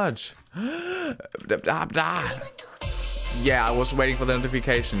so much. Yeah, I was waiting for the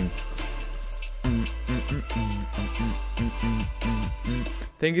notification.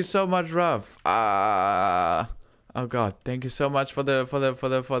 Thank you so much, Ruff. Oh god, thank you so much for the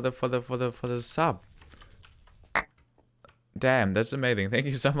sub. Damn, that's amazing. Thank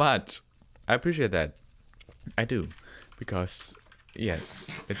you so much. I appreciate that. I do, because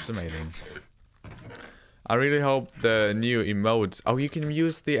yes, it's amazing. I really hope the new emotes. Oh, you can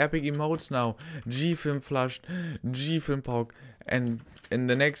use the epic emotes now. G-Film Flushed, G-Film Pog, and in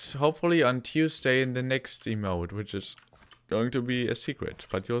the next, hopefully on Tuesday, in the next emote, which is going to be a secret,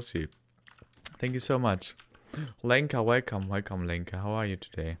 but you'll see. Thank you so much. Lenka, welcome, Lenka. How are you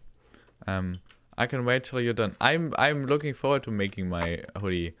today? I can wait till you're done. I'm looking forward to making my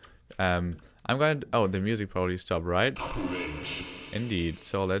hoodie. I'm gonna. Oh, the music probably stopped, right? Indeed.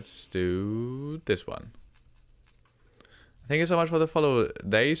 So let's do this one. Thank you so much for the follow,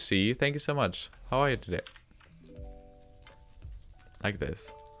 Daisy. Thank you so much. How are you today? Like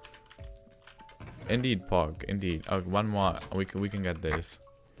this. Indeed, Pog. Indeed. Oh, one more. We can get this.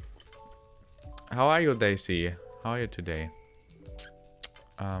 How are you, Daisy? How are you today?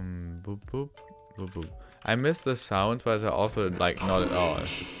 Boop boop boop boop. I missed the sound, but I also like not at all.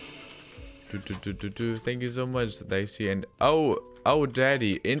 Thank you so much, Daisy. And oh,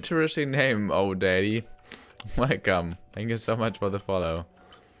 Daddy. Interesting name, oh, Daddy. Welcome. Thank you so much for the follow.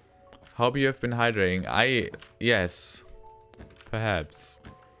 Hope you have been hydrating. Yes. Perhaps.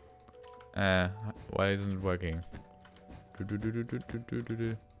 Why isn't it working?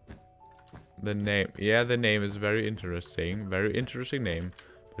 The name. Yeah, the name is very interesting. Very interesting name.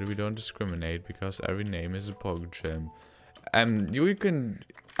 But we don't discriminate because every name is a PogChamp. You can...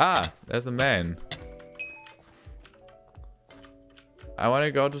 there's the man. I want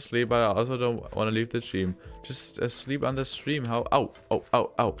to go to sleep, but I also don't want to leave the stream. Just sleep on the stream. How? Oh.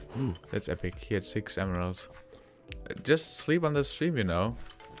 That's epic. He had 6 emeralds. Just sleep on the stream, you know.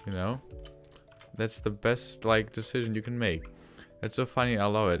 That's the best like decision you can make. It's so funny. I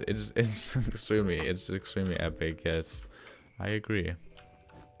love it. It's extremely epic. Yes, I agree.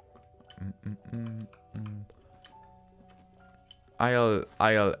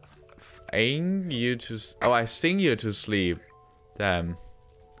 I'll aim you to. Oh, I sing you to sleep. Damn.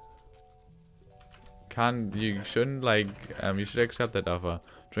 You shouldn't like. You should accept that offer.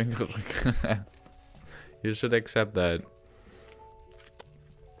 Twinkle. You should accept that.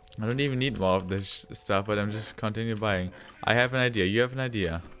 I don't even need more of this stuff, but I'm just continue buying. I have an idea. You have an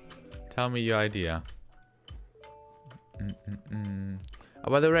idea. Tell me your idea.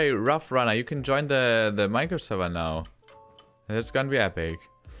 Oh, by the way, Rough Runner, you can join the Minecraft server now. That's gonna be epic.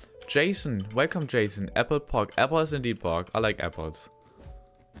 Jason, welcome, Jason. Apple Pog. Apple is indeed Pog. I like apples.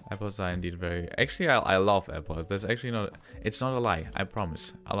 Apples are indeed very. Actually, I love apples. That's actually not. It's not a lie. I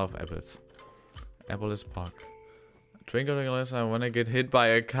promise. I love apples. Apple is Pog. Twinkle, twinkle, star, I wanna get hit by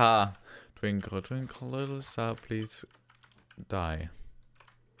a car. Twinkle, twinkle, little star, please die.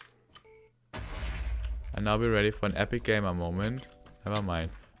 And now we're ready for an epic gamer moment. Never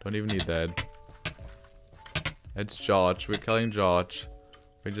mind. Don't even need that. It's George. We're killing George.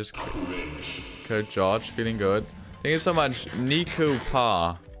 We just killed George. Feeling good. Thank you so much, Niku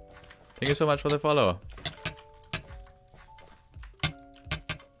Pa. Thank you so much for the follow.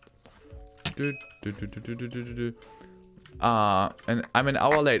 And I'm an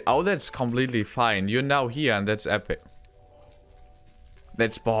hour late. Oh, that's completely fine. You're now here and that's epic.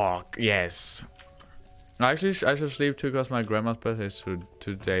 That's Borg. Yes. Actually, I should sleep too because my grandma's birthday is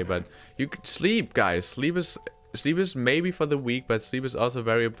today. But you could sleep, guys. Sleep is maybe for the week, but sleep is also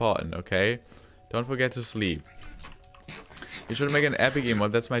very important. Okay, don't forget to sleep. You should make an epic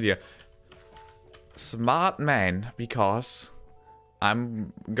emote. That's my idea. Smart man, because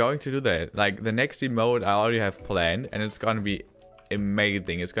I'm going to do that. Like the next emote I already have planned, and it's gonna be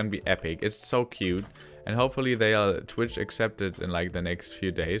amazing. It's gonna be epic. It's so cute. And hopefully they'll Twitch accept it in like the next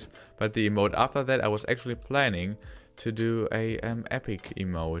few days. But the emote after that, I was actually planning to do a epic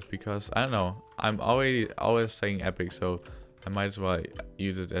emote because I don't know. I'm always saying epic, so I might as well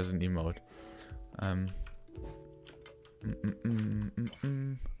use it as an emote.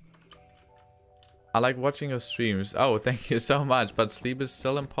 I like watching your streams. Oh, thank you so much. But sleep is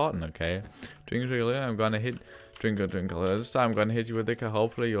still important, okay? Twinkle, twinkle, I'm gonna hit. Twinkle, twinkle. This time I'm gonna hit you with the.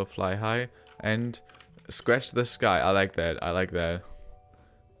 Hopefully you'll fly high and scratch the sky. I like that. I like that.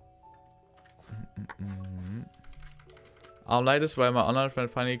 Our light is where my online friend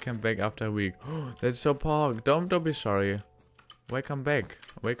finally came back after a week. That's so pog. Don't be sorry. Welcome back.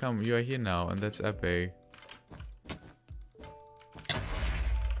 Welcome. You are here now, and that's epic.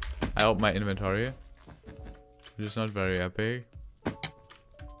 I open my inventory, which is not very epic.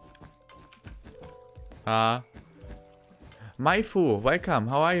 Maifu, welcome.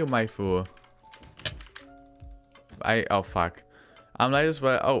 How are you, Maifu? Oh fuck. I'm like as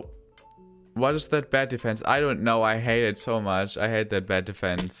well. Oh, what is that bad defense? I don't know. I hate it so much. I hate that bad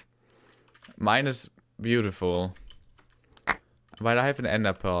defense. Mine is beautiful, but I have an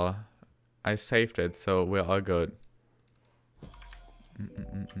ender pearl. I saved it, so we're all good.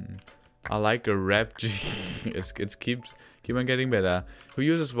 I like a rap G. it keep on getting better. Who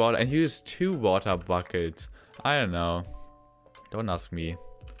uses water? And he uses 2 water buckets. I don't know. Don't ask me.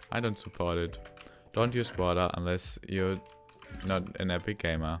 I don't support it. Don't use water unless you're not an epic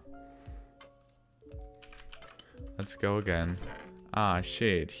gamer. Let's go again. Ah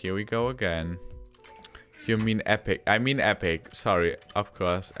shit, here we go again. You mean epic? I mean epic. Sorry, of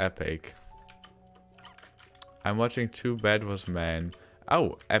course, epic. I'm watching Too Bad Was Man.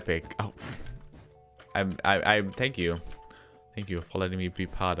 Oh, epic. Oh, I thank you. Thank you for letting me be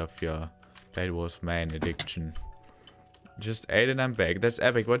part of your Bad Was Man addiction. Just ate and I'm back. That's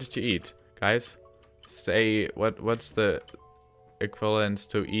epic. What did you eat, guys? Stay. What's the equivalent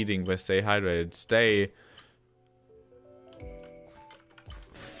to eating by stay hydrated? Stay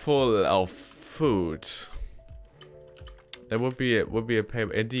full of food. That would be a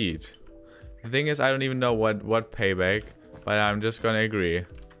payback. Indeed. The thing is, I don't even know what payback. But I'm just gonna agree.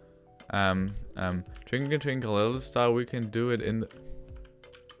 Twinkle twinkle little star, we can do it in the...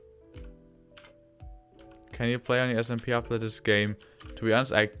 Can you play on your SMP after this game? To be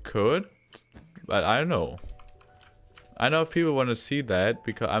honest, I could, but I don't know. I know if people want to see that,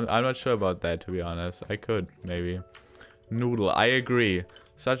 because I'm not sure about that, to be honest. I could, maybe. Noodle, I agree.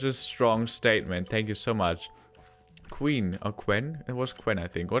 Such a strong statement. Thank you so much. Queen, or Quen? It was Quen, I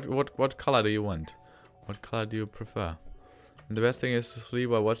think. What color do you want? What color do you prefer? And the best thing is to sleep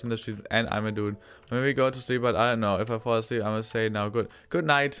while watching the stream, and I'm a dude. When we go to sleep, but I don't know. If I fall asleep, I'm gonna say now good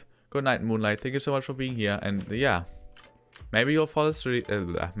night. Good night, Moonlight. Thank you so much for being here. And yeah, maybe you'll fall asleep.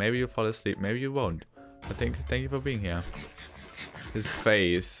 Maybe you'll fall asleep. Maybe you won't. But thank you for being here. His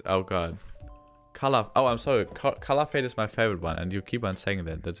face. Oh god. Color. Oh, I'm sorry. Color fade is my favorite one, and you keep on saying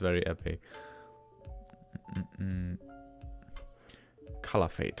that. That's very epic. Color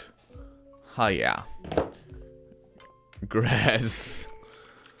fade. Oh yeah. Grass.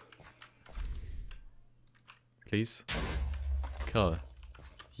 Please. Kill.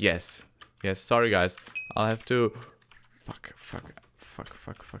 Yes. Yes, sorry guys. I'll have to... Fuck.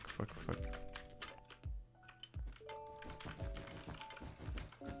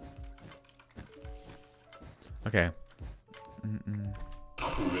 Okay.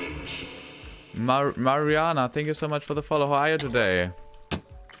 Mariana, thank you so much for the follow. How are you today?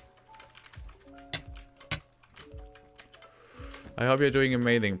 I hope you're doing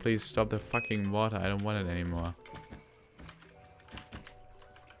amazing. Please stop the fucking water. I don't want it anymore.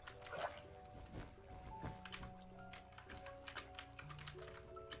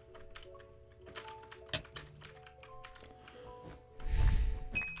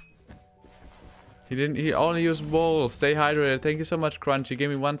 He only used wool. Stay hydrated. Thank you so much, Crunchy.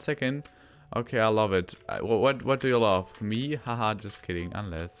 Give me 1 second. Okay, I love it. What do you love? Me? Haha, just kidding.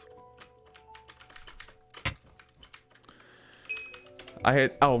 Unless. I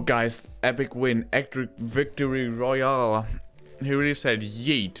had, oh guys, epic win, epic victory royale. He really said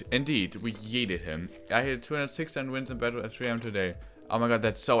yeet. Indeed, we yeeted him. I had 216 wins in battle at 3 AM today. Oh my god,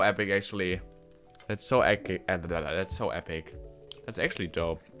 that's so epic actually. That's so epic. That's so epic. That's actually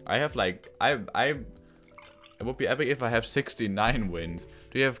dope. I have like, it would be epic if I have 69 wins.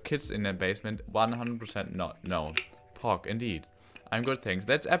 Do you have kids in the basement? 100% not. No. Pog, indeed. I'm good, thanks.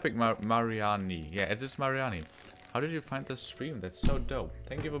 That's epic, Mariani. Yeah, it is Mariani. How did you find the stream? That's so dope.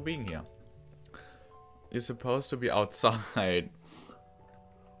 Thank you for being here. You're supposed to be outside.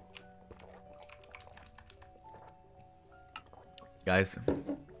 Guys,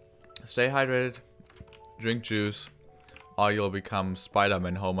 stay hydrated, drink juice, or you'll become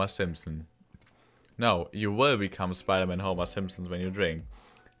Spider-Man Homer Simpson. No, you will become Spider-Man Homer Simpson when you drink.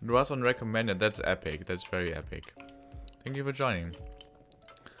 It was unrecommended. That's epic. That's very epic. Thank you for joining.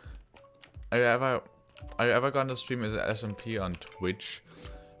 Are you ever gonna stream as SMP on Twitch?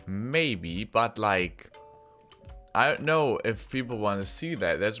 Maybe, but like, I don't know if people want to see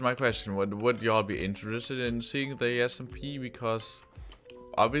that. That's my question. Would y'all be interested in seeing the SMP? Because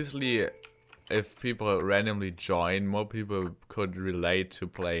obviously, if people randomly join, more people could relate to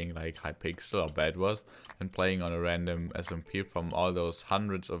playing like Hypixel or Bedwars and playing on a random SMP from all those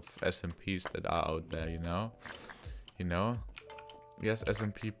hundreds of SMPs that are out there. You know. Yes,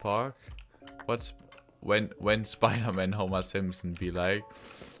 SMP Park. What's when Spider-Man Homer Simpson be like?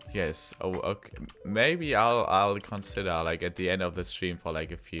 Yes. Oh, okay. Maybe I'll consider like at the end of the stream for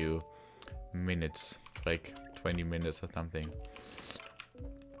like a few minutes, like 20 minutes or something.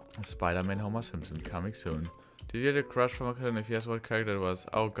 Spider-Man Homer Simpson coming soon. Did you get a crush from a kid? If yes, what character it was?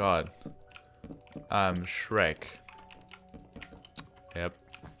 Oh god. Shrek. Yep.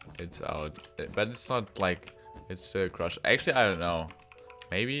 It's out. But it's not like it's still a crush. Actually, I don't know.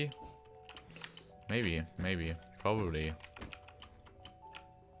 Maybe. Probably.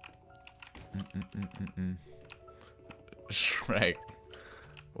 Shrek.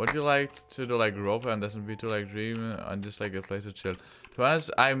 Would you like to do like Roper and doesn't be to like Dream and just like a place to chill? To be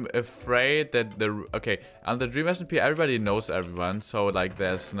honest, I'm afraid that on the Dream SMP everybody knows everyone, so like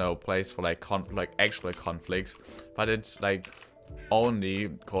there's no place for like actual conflicts, but it's like only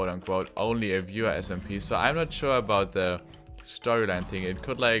quote unquote only a viewer SMP, so I'm not sure about the storyline thing. It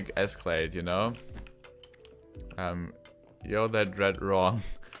could like escalate, you know. You're that red wrong.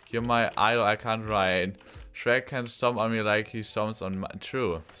 You're my idol, I can't ride. Shrek can stomp on me like he stomps on my...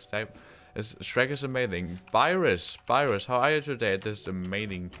 True. Shrek is amazing. Virus, how are you today? This is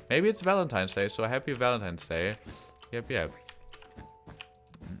amazing. Maybe it's Valentine's Day, so happy Valentine's Day. Yep.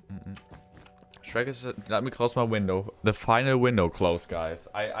 Shrek is... Let me close my window. The final window closed, guys.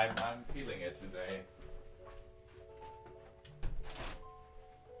 I'm feeling it today.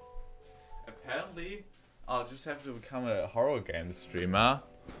 Apparently, I'll just have to become a horror game streamer.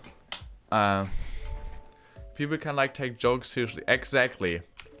 People can like take jokes seriously.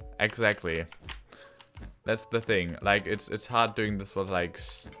 Exactly. That's the thing. Like it's hard doing this with like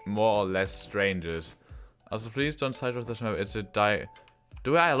more or less strangers. Also, please don't side with this map. It's a die.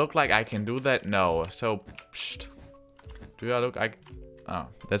 Do I look like I can do that? No. So, psst. Do I look like? Oh,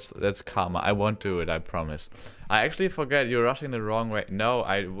 that's karma. I won't do it. I promise. I actually forget. You're rushing the wrong way.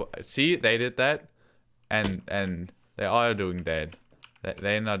 No, see they did that, and they are doing that.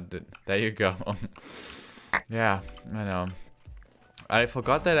 They're not. There you go. Yeah, I know. I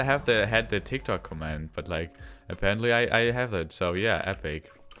forgot that I had the TikTok command, but like apparently I have it. So yeah,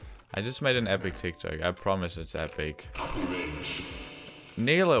 epic. I just made an epic TikTok. I promise it's epic.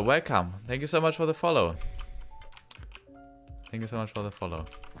 Neela, welcome. Thank you so much for the follow.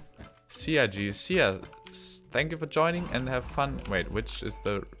 Sia G, Sia, thank you for joining and have fun. Wait, which is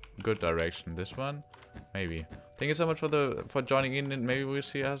the good direction? This one? Maybe. Thank you so much for joining in, and maybe we'll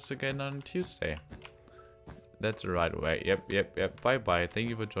see us again on Tuesday. That's the right way. Yep. Bye. Thank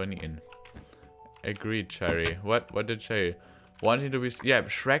you for joining in. Agreed, Cherry. What did Cherry? Wanting to be... Yeah,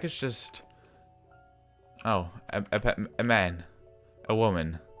 Shrek is just... Oh, a man. A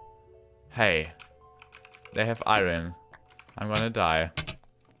woman. Hey. They have iron. I'm gonna die.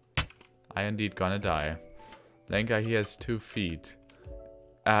 I indeed gonna die. Lenka, he has 2 feet.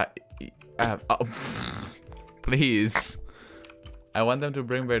 Oh. Please. I want them to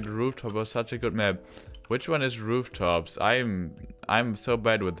bring back Rooftop. It was such a good map. Which one is Rooftops? I'm so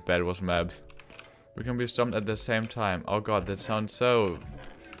bad with Bedwars maps. We can be stomped at the same time. Oh god, that sounds so...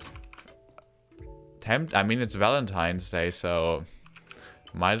 I mean, it's Valentine's Day, so...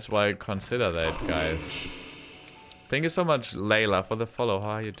 Might as well consider that, guys. Thank you so much, Layla, for the follow. How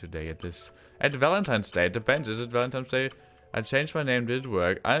are you today at Valentine's Day? It depends. Is it Valentine's Day? I changed my name. Did it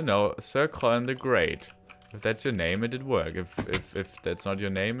work? I don't know. Sir Colin the Great. If that's your name, it did work. If that's not your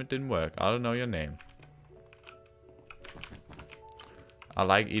name, it didn't work. I don't know your name. I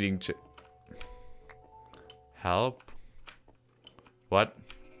like eating Help. What?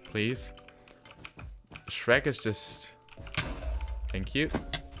 Please? Shrek is just... Thank you.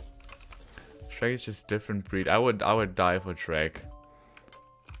 Shrek is just different breed. I would die for Shrek.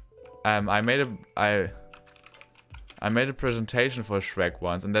 I made a presentation for Shrek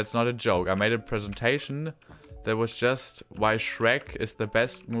once, and that's not a joke. I made a presentation that was just why Shrek is the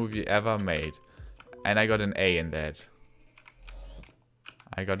best movie ever made. And I got an A in that.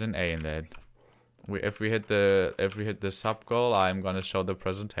 I got an A in that. If we hit the sub goal, I'm gonna show the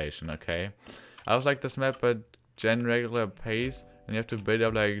presentation, okay? I was like this map at gen regular pace, and you have to build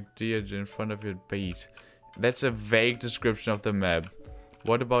up like deer in front of your base. That's a vague description of the map.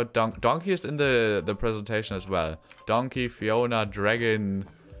 What about Donkey is in the presentation as well. Donkey, Fiona, Dragon,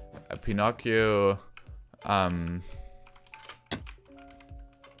 Pinocchio,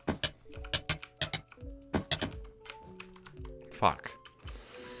 fuck.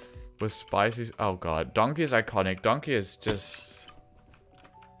 With spicy, oh god. Donkey is iconic. Donkey is just...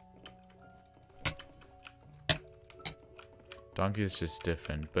 Donkey is just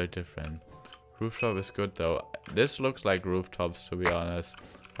different, but different. Rooftop is good though. This looks like rooftops, to be honest,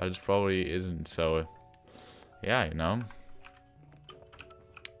 but it probably isn't, so yeah, you know.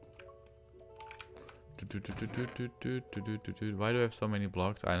 Why do I have so many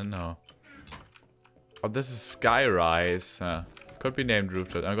blocks? I don't know. Oh, this is Skyrise. Could be named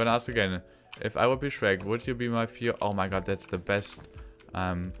rooftop. I'm gonna ask again. If I would be Shrek, would you be my fear? Oh my god, that's the best.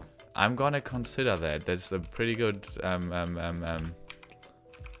 I'm gonna consider that. That's a pretty good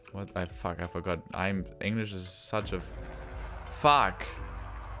what? Fuck, I forgot. English is such a... Fuck.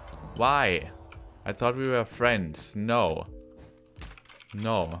 Why? I thought we were friends. No.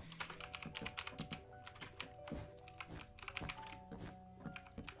 No.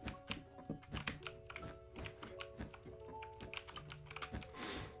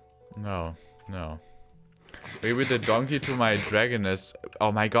 No. No. Maybe the donkey to my dragon is...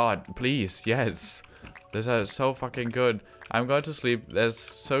 Oh my god, please, yes. These are so fucking good. I'm going to sleep. There's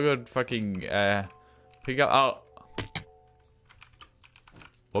so good fucking pick up. Oh,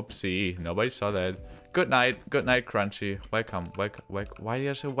 whoopsie! Nobody saw that. Good night, Crunchy. Welcome. Why do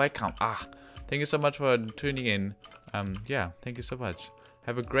you say welcome? Ah, thank you so much for tuning in. Yeah, thank you so much.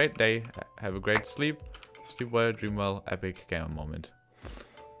 Have a great day. Have a great sleep. Sleep well, dream well. Epic gamer moment.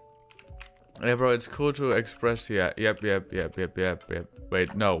 Yeah, bro, it's cool to express. Yeah, yep.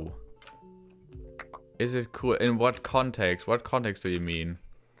 Wait, no. Is it cool? In what context? What context do you mean?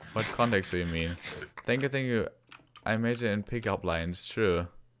 What context do you mean? Thank you. I made it in pickup lines. True.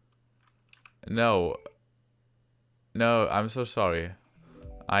 No. No, I'm so sorry.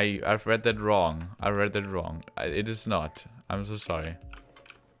 I've read that wrong. It is not. I'm so sorry.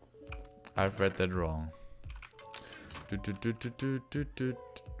 I've read that wrong. Do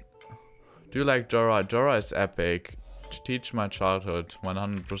you like Dora? Dora is epic. Teach my childhood.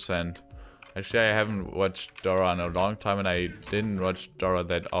 100%. Actually, I haven't watched Dora in a long time, and I didn't watch Dora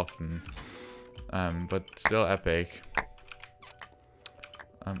that often. But still epic.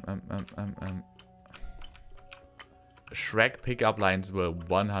 Shrek pickup lines will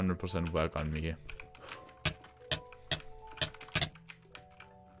 100% work on me.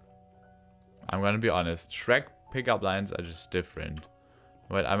 I'm gonna be honest. Shrek pickup lines are just different.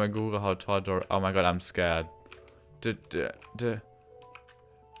 Wait, I'm gonna Google how tall Dora... Oh my god, I'm scared.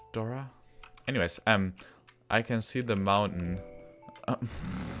 Dora? Anyways, I can see the mountain.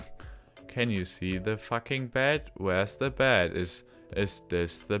 Can you see the fucking bed? Where's the bed? Is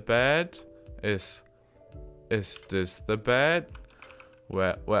this the bed? Is this the bed?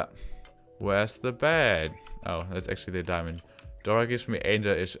 Where's the bed? Oh, that's actually the diamond. Dora gives me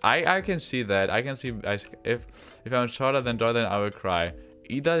angel-ish. I can see that. I can see if I'm shorter than Dora, then I will cry.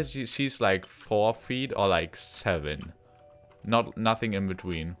 Either she's like 4 feet or like 7. Nothing in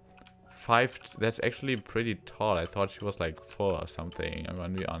between. 5, that's actually pretty tall. I thought she was like 4 or something. I'm gonna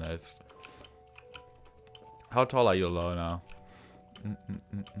be honest. How tall are you, Lona?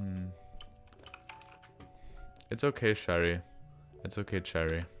 It's okay, Sherry. It's okay,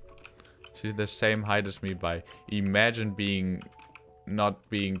 Cherry. She's the same height as me by... Imagine not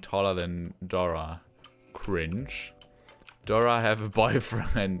being taller than Dora. Cringe. Dora have a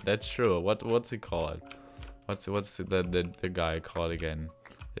boyfriend. That's true. What's he called? What's the guy called again?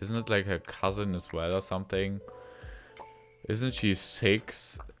 Isn't it like her cousin as well or something? Isn't she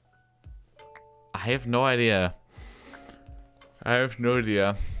 6? I have no idea. I have no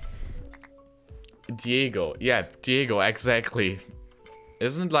idea. Diego. Yeah, Diego, exactly.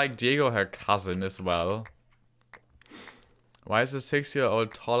 Isn't like Diego her cousin as well? Why is a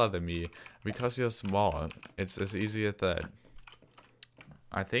 6-year-old taller than me? Because you're small. It's as easy as that.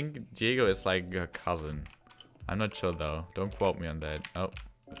 I think Diego is like her cousin. I'm not sure though. Don't quote me on that. Oh.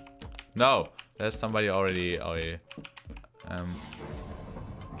 No! There's somebody already. Oh, yeah.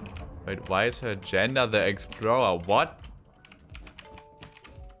 Wait, why is her gender the explorer? What?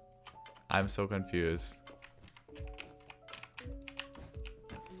 I'm so confused.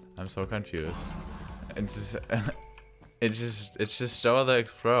 I'm so confused. It's just it's just Dora the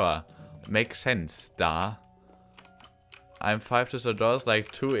Explorer. Makes sense, da. I'm 5'2", so Dora's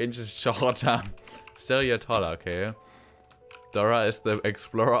like 2 inches shorter. Still you're taller, okay? Dora is the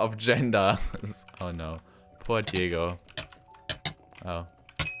explorer of gender. Oh no. Poor Diego. Oh.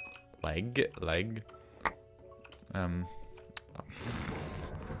 Leg.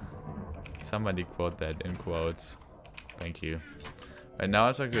 Somebody quote that in quotes. Thank you. And now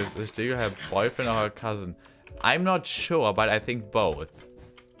it's like this. Does Diego have boyfriend or her cousin? I'm not sure, but I think both.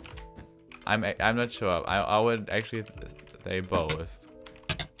 I'm not sure. I would actually say both.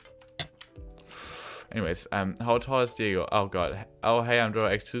 Anyways, how tall is Diego? Oh god. Oh hey, I'm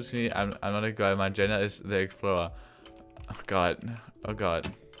Dora. Excuse me, I'm not a girl. My gender is the explorer. Oh god. Oh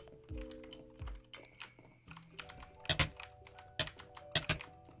god.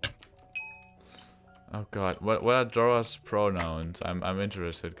 Oh god. What are Dora's pronouns? I'm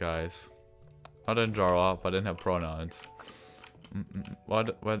interested, guys. Not in Dora, but in her pronouns.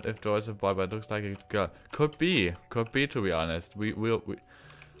 What if Dora's a boy but looks like a girl? Could be, to be honest. We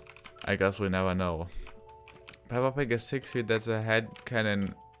I guess we never know. Peppa Pig is 6 feet. That's a head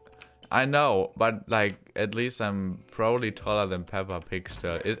cannon. I know, but like at least I'm probably taller than Peppa Pig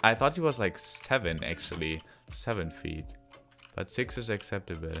still. I thought he was like 7 actually, 7 feet, but 6 is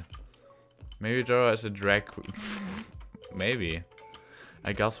acceptable. Maybe Dora is a drag queen. Maybe.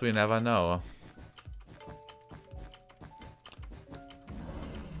 I guess we never know.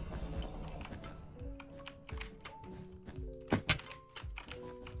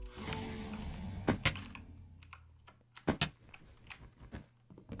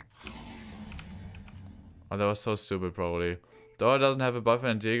 Oh, that was so stupid, probably. Dora doesn't have a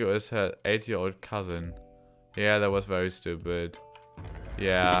boyfriend and Diego is her 8-year-old cousin. Yeah, that was very stupid.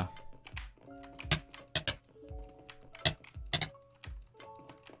 Yeah.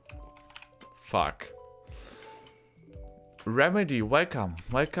 Fuck. Remedy, welcome.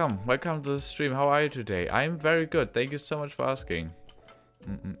 Welcome to the stream. How are you today? I'm very good. Thank you so much for asking.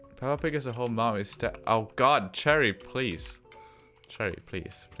 Peppa Pig is a whole mom. Oh god, Cherry, please. Cherry,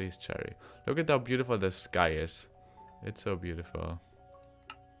 please. Please, Cherry. Look at how beautiful the sky is. It's so beautiful.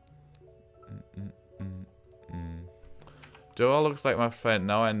 Dora looks like my friend.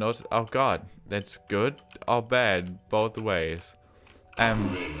 Now I notice. Oh god, that's good or bad, both ways.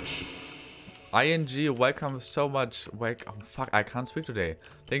 ING, welcome so much. Oh fuck, I can't speak today.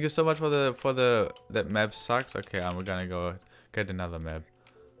 Thank you so much for the that map sucks. Okay, we're gonna go get another map.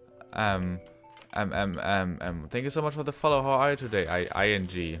 Thank you so much for the follow. How are you today?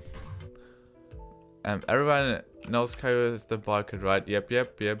 ING. Everyone knows Caillou is the ball kid, right?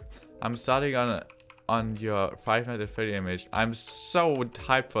 Yep. I'm starting on your 5 Nights at Freddy image. I'm so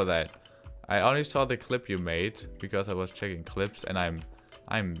hyped for that. I only saw the clip you made because I was checking clips, and I'm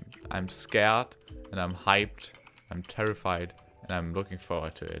scared, and I'm hyped, I'm terrified, and I'm looking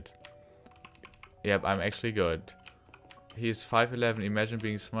forward to it. Yep, I'm actually good. He's 5'11", imagine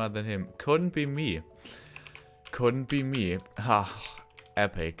being smarter than him. Couldn't be me. Couldn't be me. Ha,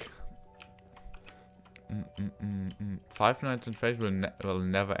 epic. 5 Nights at Freddy will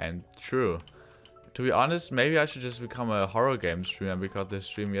never end. True. To be honest, maybe I should just become a horror game streamer because the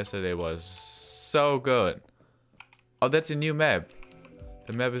stream yesterday was so good. Oh, that's a new map.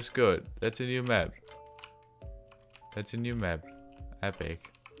 The map is good. That's a new map. That's a new map. Epic.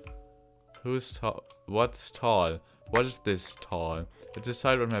 Who's tall? What's tall? What is this tall? It's a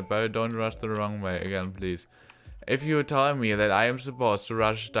side on my body. Don't rush the wrong way again, please. If you tell me that I am supposed to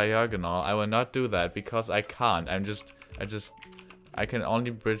rush diagonal, I will not do that because I can't. I can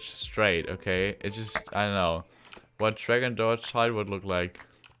only bridge straight, okay? It's just, I don't know. What Dragon Door child would look like.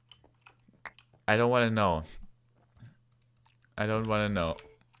 I don't want to know. I don't want to know.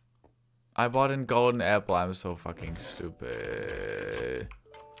 I bought in golden apple. I'm so fucking stupid.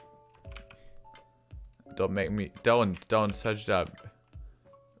 Don't make me, don't search it up.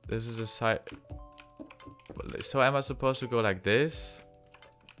 This is a side. So am I supposed to go like this?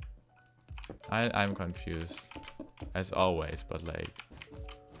 I'm confused. as always, but like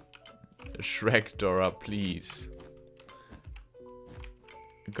Shrek Dora, please.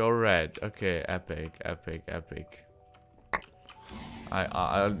 Go red. Okay, epic, epic, epic.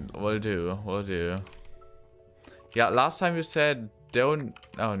 I will do, will do. Yeah, last time you said don't.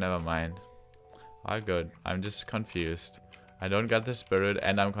 Oh, never mind. All good. I'm just confused. I don't get the spirit,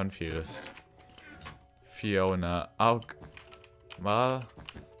 and I'm confused. Fiona. Oh, well,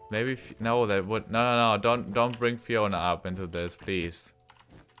 maybe. No, that would. No. Don't bring Fiona up into this, please.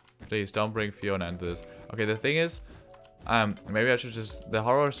 Please don't bring Fiona into this. Okay, the thing is, maybe I should just. The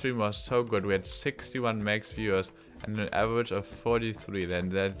horror stream was so good. We had 61 max viewers and an average of 43. Then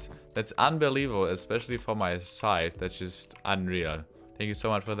that's unbelievable, especially for my site. That's just unreal. Thank you so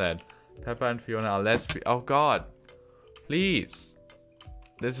much for that. Pepper and Fiona are lesbian. Oh God, please.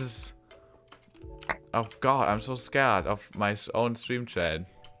 This is. Oh God, I'm so scared of my own stream chat.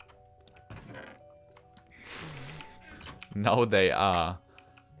 No, they are.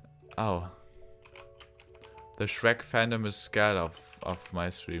 Oh. The Shrek fandom is scared of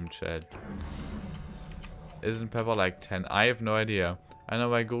my stream chat. Isn't Pepper like 10? I have no idea. I know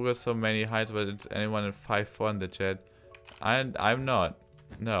why Google so many hides, but it's anyone in 5'4" in the chat. I'm not.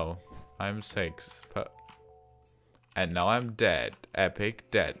 No. I'm 6. And now I'm dead. Epic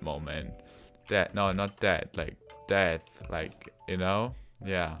dead moment. Dead. No, not dead. Like, death. Like, you know?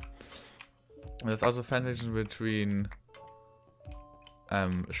 Yeah. There's also fanfiction between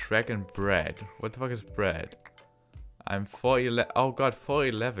Shrek and Bread. What the fuck is Bread? I'm 411. Oh god,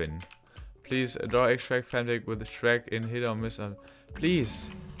 411. Please, adore X Shrek fanfic with Shrek in hit or miss.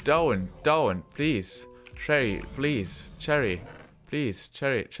 Please, don't, please. Cherry, please. Cherry, please.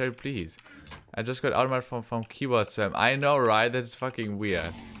 Cherry, please. I just got automated from keyboard spam. I know, right? That's fucking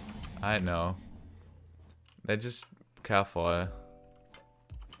weird. I know. They're just careful.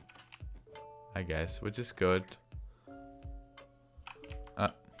 I guess, which is good.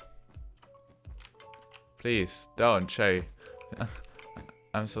 Please, don't, Cherry.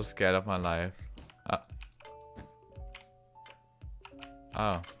 I'm so scared of my life.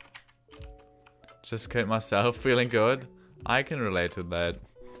 Oh. Just killed myself, feeling good. I can relate to that.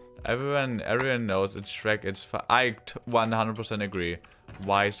 Everyone knows it's Shrek. It's I 100% agree.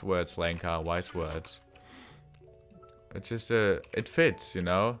 Wise words, Lenka. Wise words. It's just it fits, you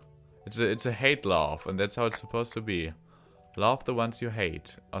know. It's a hate love, and that's how it's supposed to be. Love the ones you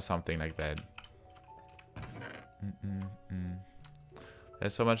hate, or something like that.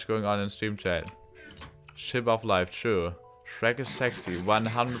 There's so much going on in stream chat. Ship of life, true. Shrek is sexy,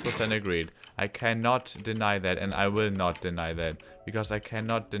 100% agreed. I cannot deny that, and I will not deny that, because I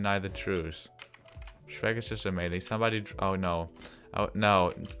cannot deny the truth. Shrek is just amazing. Somebody, oh no. Oh,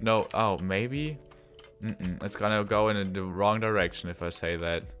 no, oh, maybe? It's gonna go in the wrong direction if I say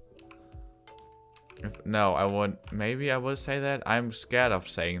that. No, I won't. Maybe I will say that. I'm scared of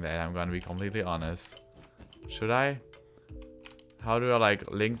saying that, I'm gonna be completely honest. Should I? How do I like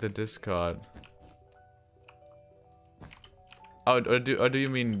link the Discord? Oh, or do you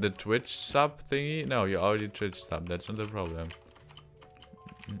mean the Twitch sub thingy? No, you're already Twitch sub. That's not the problem.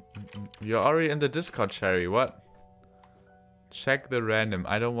 You're already in the Discord, Cherry. What? Check the random.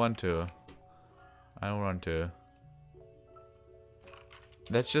 I don't want to. I don't want to.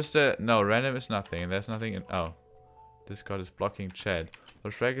 That's just a... No, random is nothing. There's nothing in... Oh. Discord is blocking chat. So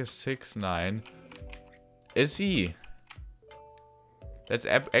Shrek is 6'9". Is he? That's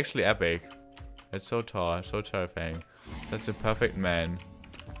actually epic. That's so tall. So terrifying. That's a perfect man.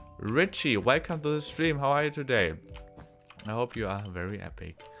 Richie, welcome to the stream. How are you today? I hope you are very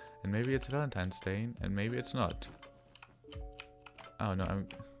epic. And maybe it's Valentine's Day. And maybe it's not. Oh no,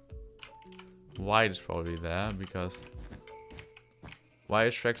 White is probably there because... Why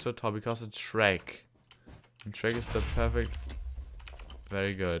is Shrek so tall? Because it's Shrek. And Shrek is the perfect...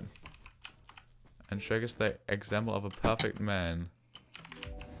 Very good. And Shrek is the example of a perfect man.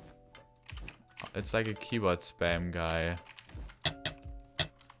 It's like a keyboard spam guy.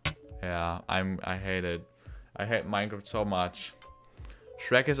 Yeah, I hate it. I hate Minecraft so much.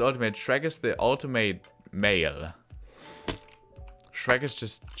 Shrek is ultimate. Shrek is the ultimate male. Shrek is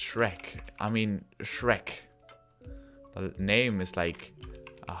just Shrek. I mean, Shrek. The name is like...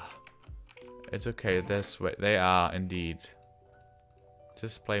 It's okay, they are indeed.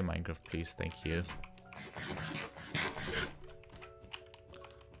 Just play Minecraft, please. Thank you.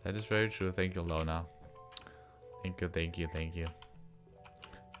 That is very true. Thank you, Lona. Thank you, thank you, thank you.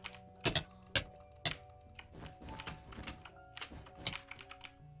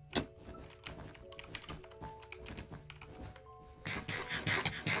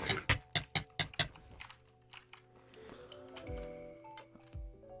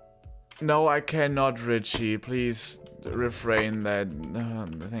 No, I cannot, Richie. Please refrain that.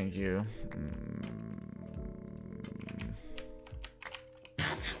 Thank you.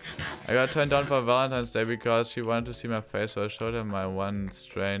 I got turned on for Valentine's Day because she wanted to see my face, so I showed her my one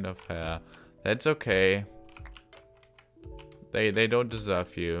strand of hair. That's okay. They don't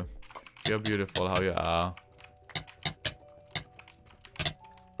deserve you. You're beautiful how you are.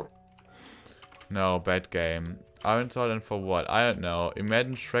 No, bad game. Uninstalled and for what? I don't know.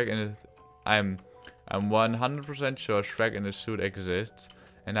 Imagine Shrek in a... I'm 100% sure Shrek in a suit exists,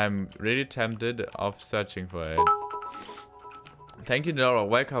 and I'm really tempted of searching for it. Thank you, Nora.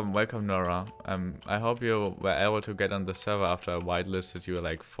 Welcome, Nora. I hope you were able to get on the server after I whitelisted you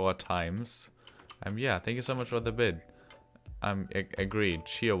like 4 times. Yeah, thank you so much for the bid. Agreed.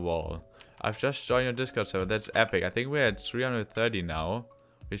 Cheer wall. I've just joined your Discord server. That's epic. I think we're at 330 now.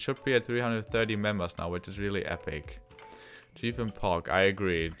 We should be at 330 members now, which is really epic. Chief and Pork. I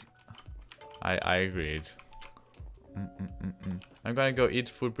agreed. I agreed. I'm gonna go eat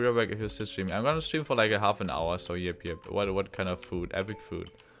food. Be right back if you're still streaming. I'm gonna stream for like a half an hour. So yep. What kind of food? Epic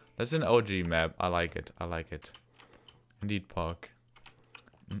food. That's an OG map. I like it. Indeed, Pork.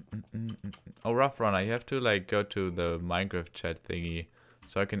 Oh, Rough Runner, you have to like go to the Minecraft chat thingy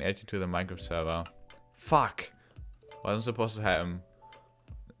so I can add you to the Minecraft server. Fuck! Wasn't supposed to happen.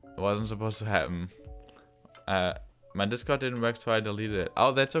 My Discord didn't work, so I deleted it.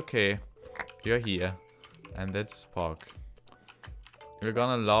 Oh, that's okay. You're here. And that's Spock. You're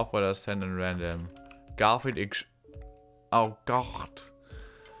gonna laugh what I send in random. Garfield Oh god.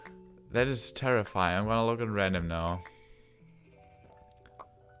 That is terrifying. I'm gonna look in random now.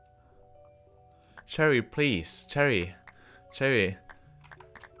 Cherry, please. Cherry.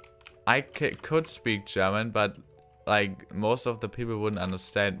 I could speak German, but like most of the people wouldn't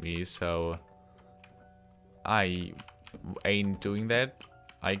understand me, so I ain't doing that.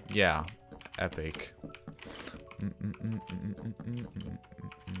 Yeah, epic.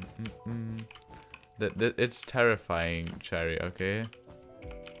 It's terrifying, Cherry, okay?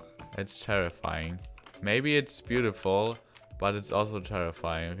 It's terrifying. Maybe it's beautiful, but it's also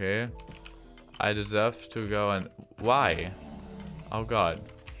terrifying, okay? I deserve to go and... Why? Oh god.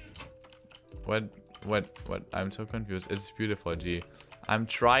 What? I'm so confused. It's beautiful, G. I'm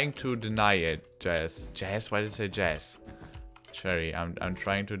trying to deny it, Jazz. Jazz? Why did I say Jazz? Cherry, I'm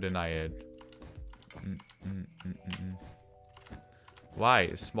trying to deny it. Why?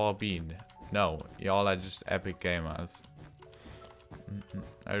 Small bean. No, y'all are just epic gamers.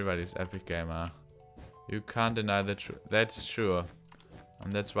 Everybody's epic gamer. You can't deny the truth. That's true.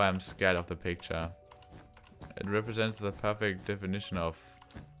 And that's why I'm scared of the picture. It represents the perfect definition of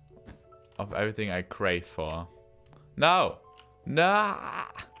everything I crave for. No! No!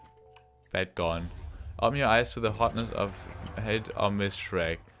 Bad gone. Open your eyes to the hotness of hate or miss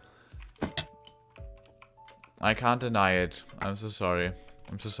Shrek. I can't deny it. I'm so sorry.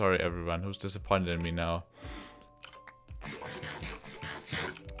 I'm so sorry everyone who's disappointed in me now.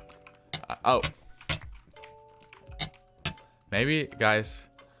 Oh. Maybe, guys,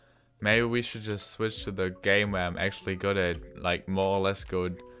 maybe we should just switch to the game where I'm actually good at, like, more or less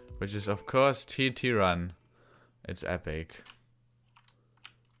good, which is, of course, TNT Run. It's epic.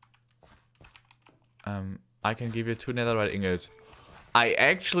 I can give you 2 netherite ingots. I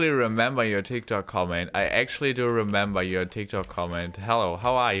actually remember your TikTok comment. I actually do remember your TikTok comment. Hello,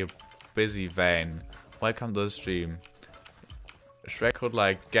 how are you, busy van? Welcome to the stream. Shrek could,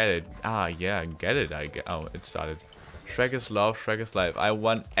 like, get it. Ah, yeah, get it. Oh, it started. Shrek is love, Shrek is life. I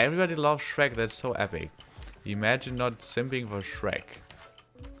want everybody loves Shrek. That's so epic. Imagine not simping for Shrek.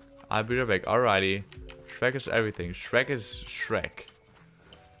 I'll be right back. Alrighty. Shrek is everything. Shrek is Shrek.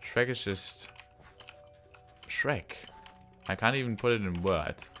 Shrek is just Shrek. I can't even put it in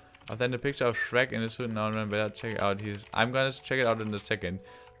words. But then the picture of Shrek in the suit now, and better check it out. I'm gonna check it out in a second.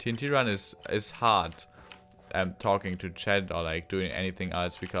 TNT Run is hard. Talking to chat or like doing anything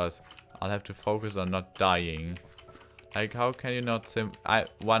else because I'll have to focus on not dying. Like, how can you not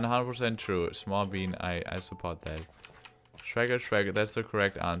 100% true. Small bean, I support that. Shrek is Shrek, that's the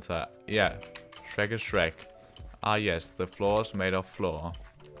correct answer. Yeah, Shrek is Shrek. Ah yes, the floor is made of floor.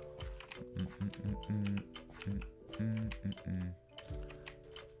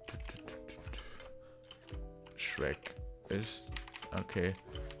 Shrek is... Okay.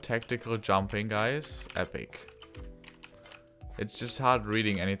 Tactical jumping, guys. Epic. It's just hard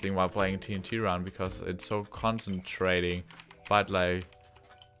reading anything while playing TNT Run because it's so concentrating. But like...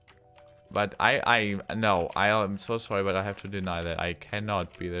 But no, I am so sorry, but I have to deny that. I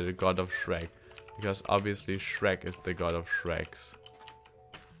cannot be the god of Shrek. Because obviously Shrek is the god of Shreks.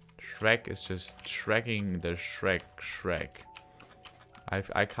 Shrek is just Shrekking the Shrek.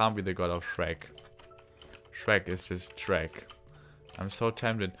 I can't be the god of Shrek. Shrek is just Shrek. I'm so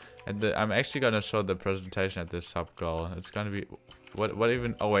tempted. And I'm actually gonna show the presentation at this sub goal. It's gonna be what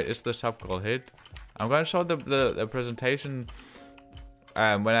even? Oh wait, is the sub goal hit? I'm gonna show the presentation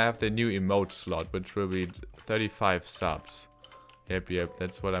when I have the new emote slot, which will be 35 subs. Yep,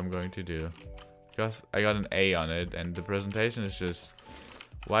 that's what I'm going to do. Because I got an A on it, and the presentation is just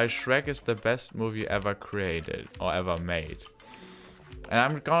why Shrek is the best movie ever created or ever made. And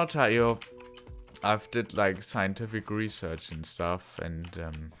I'm gonna tell you, I've did like scientific research and stuff,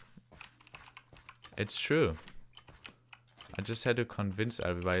 and it's true. I just had to convince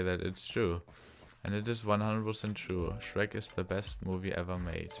everybody that it's true. And it is 100% true. Shrek is the best movie ever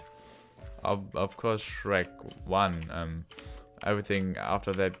made. Of course, Shrek 1, everything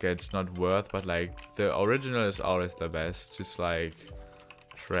after that gets not worth, but like the original is always the best, just like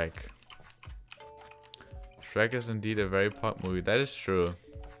Shrek. Shrek is indeed a very pop movie, that is true.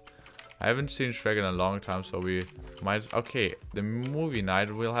 I haven't seen Shrek in a long time, so we might... Okay, the movie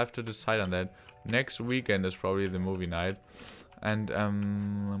night, we'll have to decide on that. Next weekend is probably the movie night. And,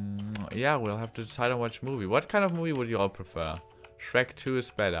 yeah, we'll have to decide on which movie. What kind of movie would you all prefer? Shrek 2 is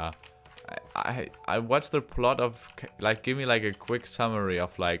better. I watched the plot of... Like, give me, like, a quick summary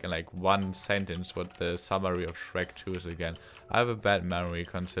of, like, in, like, one sentence what the summary of Shrek 2 is again. I have a bad memory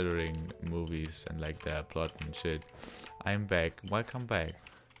considering movies and, like, their plot and shit. I'm back. Welcome back.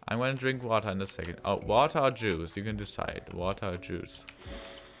 I'm gonna drink water in a second. Oh, water or juice? You can decide. Water or juice.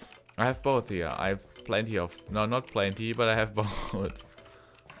 I have both here. I have plenty of... No, not plenty, but I have both.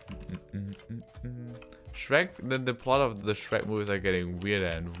 Shrek... The plot of the Shrek movies are getting weirder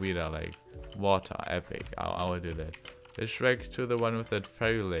and weirder. Like, water. Epic. I will do that. Is Shrek 2 the one with that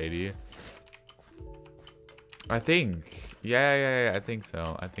fairy lady? I think. Yeah, I think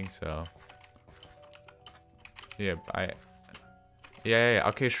so. Yep, Yeah.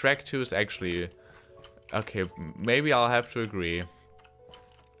 Okay, Shrek 2 is actually... Okay, maybe I'll have to agree.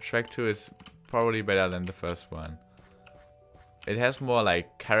 Shrek 2 is probably better than the first one. It has more,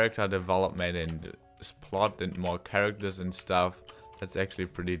 like, character development and plot and more characters and stuff. That's actually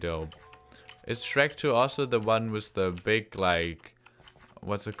pretty dope. Is Shrek 2 also the one with the big, like...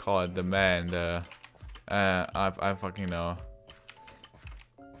 What's it called? The man, the... I fucking know.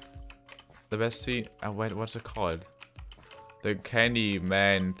 The best scene... wait, what's it called? The candy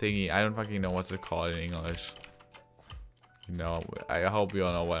man thingy. I don't fucking know what's it called in English. No, I hope you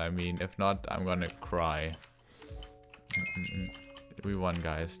all know what I mean. If not, I'm gonna cry. We won,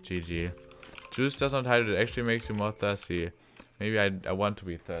 guys. GG. Juice does not hide it. It actually makes you more thirsty. Maybe I want to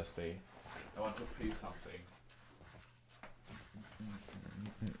be thirsty. I want to feel something.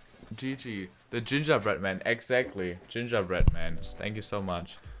 GG. The gingerbread man. Exactly. Gingerbread man. Thank you so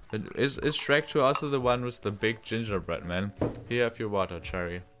much. Is Shrek 2 also the one with the big gingerbread man? Here you have your water,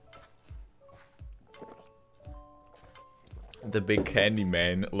 Cherry. The big candy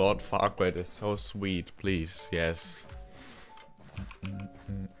man, Lord Farquaad, is so sweet. Please, yes.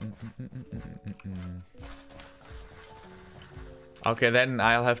 Okay, then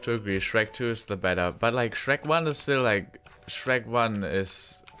I'll have to agree. Shrek 2 is the better. But like Shrek 1 is still like... Shrek 1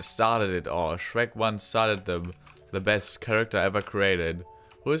 is started it all. Shrek 1 started the best character ever created.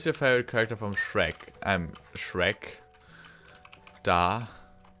 Who is your favorite character from Shrek? Shrek. Da.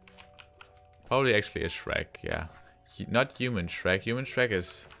 Probably actually is Shrek, yeah. Not human Shrek. Human Shrek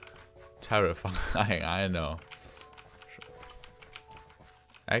is terrifying, I know.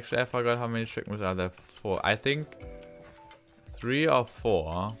 Actually, I forgot how many Shrek movies are there. 4. I think 3 or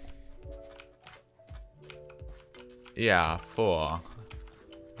 4. Yeah, 4.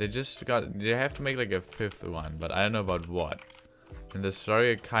 They have to make like a 5th one, but I don't know about what. And the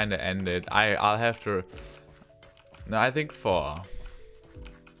story kind of ended. I'll have to... No, I think 4.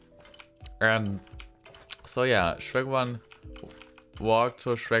 So yeah, Shrek 1 walked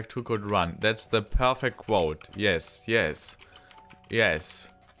so Shrek 2 could run. That's the perfect quote. Yes. I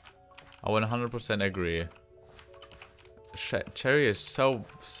 100% agree. Cherry is so...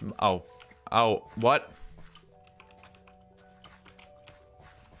 Oh, what?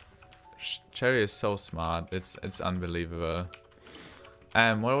 Cherry is so smart. It's unbelievable.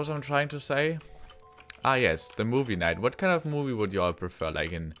 What was I trying to say? Ah, yes, the movie night. What kind of movie would you all prefer?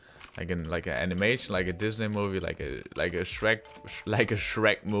 Like an animation, like a Disney movie, like a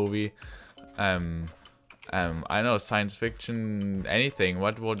Shrek movie. I know, science fiction, anything.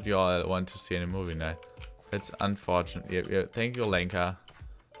 What would you all want to see in a movie night? It's unfortunate. Yeah. Thank you, Lenka.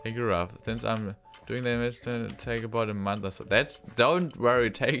 Thank you, Ruff. Since I'm doing the image to take about a month or so. Don't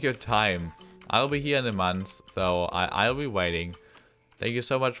worry, take your time. I'll be here in a month, so I'll be waiting. Thank you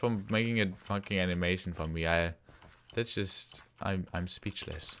so much for making a fucking animation for me. That's just I'm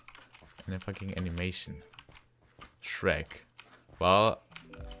speechless. And a fucking animation. Shrek. Well,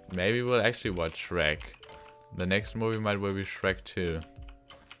 maybe we'll actually watch Shrek. The next movie might well be Shrek 2.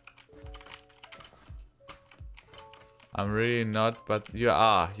 I'm really not, but you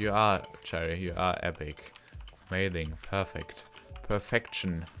are, Cherry, you are epic. Amazing, perfect.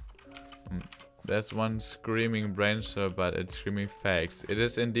 Perfection. There's one screaming brainstorm, but it's screaming facts. It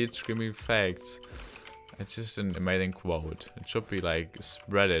is indeed screaming facts. It's just an amazing quote. It should be like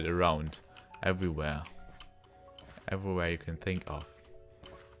spreaded around everywhere. Everywhere you can think of.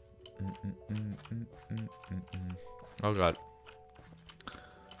 Oh god.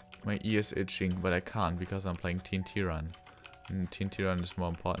 My ear's itching, but I can't because I'm playing TNT Run. And TNT Run is more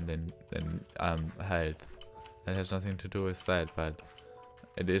important than health. That has nothing to do with that, but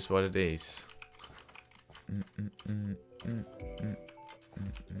it is what it is.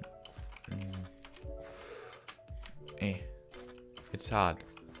 It's hard.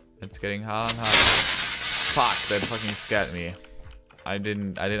 It's getting hard and hard. Fuck, that fucking scared me. I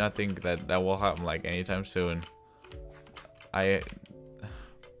did not think that will happen like anytime soon. Like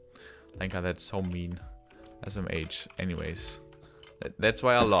how that's so mean. SMH. Anyways. That's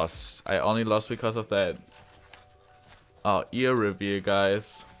why I lost. I only lost because of that. Oh, ear review,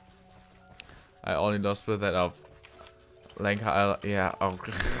 guys. I only lost with that of like how yeah, oh.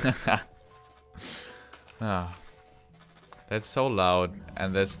 Ah. That's so loud,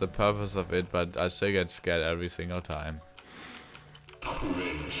 and that's the purpose of it, but I still get scared every single time.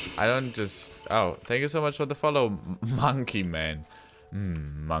 I don't just... Oh, thank you so much for the follow, Monkey Man.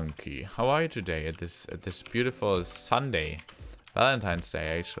 Monkey. How are you today at this beautiful Sunday? Valentine's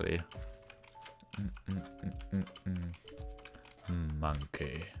Day, actually.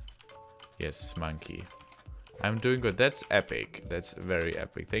 Monkey. Yes, monkey. I'm doing good. That's epic. That's very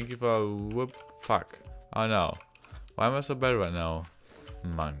epic. Thank you for... Whoop. Fuck. Oh no. Why am I so bad right now?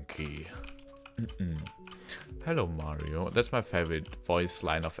 Monkey. Hello, Mario. That's my favorite voice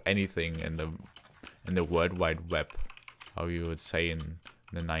line of anything in the World Wide Web. How you would say in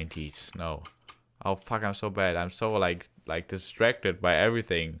the 90s. No. Oh fuck, I'm so bad. I'm so like distracted by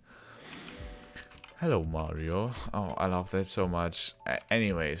everything. Hello, Mario. Oh, I love that so much.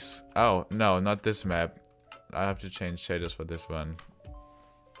 Anyways. Oh, no, not this map. I have to change shaders for this one.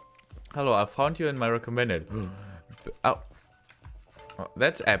 Hello, I found you in my recommended. Oh. Oh,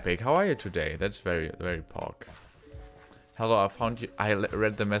 that's epic. How are you today? That's very pork. Hello, I found you. I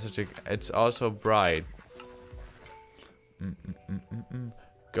read the message. It's also bright.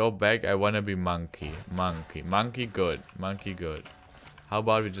 Go back. I wanna be monkey. Monkey good. Monkey good. How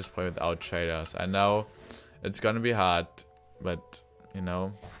about we just play without shaders? I know it's gonna be hard, but you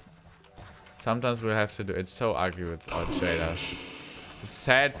know, sometimes we have to do. It's so ugly without shaders.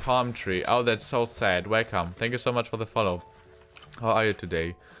 Sad palm tree. Oh, that's so sad. Welcome. Thank you so much for the follow. How are you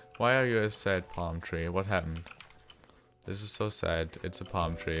today? Why are you a sad palm tree? What happened? This is so sad. It's a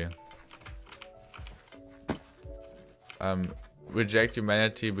palm tree. Reject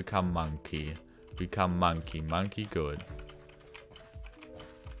humanity, become monkey. Become monkey. Monkey good.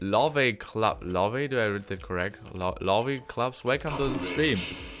 Love Club. Love, do I read that correct? Love Clubs, welcome to the stream.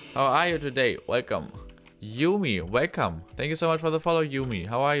 How are you today? Welcome. Yumi, welcome. Thank you so much for the follow, Yumi.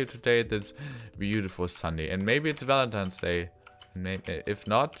 How are you today? This beautiful Sunday. And maybe it's Valentine's Day. If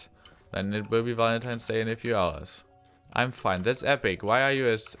not, then it will be Valentine's Day in a few hours. I'm fine. That's epic. Why are you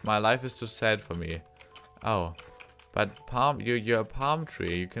as... My life is too sad for me. Oh. But you're a palm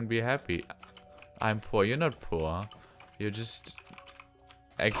tree. You can be happy. I'm poor. You're not poor. You're just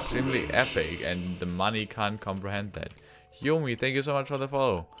extremely epic. And the money can't comprehend that. Yumi, thank you so much for the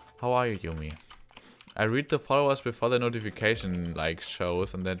follow. How are you, Yumi? I read the followers before the notification like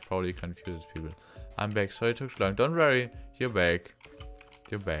shows, and that probably confuses people. I'm back. Sorry it took too long. Don't worry. You're back.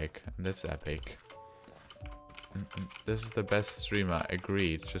 You're back. And that's epic. This is the best streamer.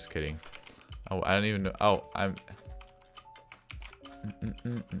 Agreed. Just kidding. Oh, I don't even know. Oh, I'm...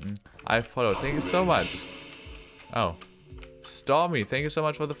 I follow. Thank you so much. Oh. Stormy. Thank you so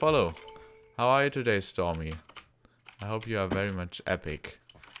much for the follow. How are you today, Stormy? I hope you are very much epic.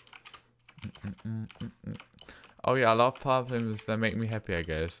 Oh yeah, I love palm trees. That make me happy, I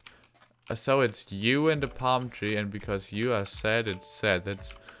guess. So it's you and the palm tree, and because you are sad, it's sad.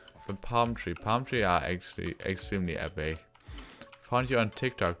 That's the palm tree. Palm tree are actually extremely epic. Found you on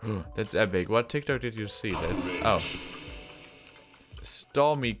TikTok. That's epic. What TikTok did you see? That's... Oh.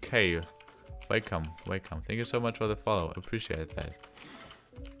 Stormy K. Welcome. Welcome. Thank you so much for the follow. Appreciate that.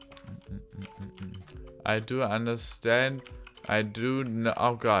 I do understand. I do know.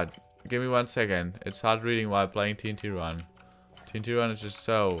 Oh god. Give me 1 second. It's hard reading while playing TNT Run. TNT Run is just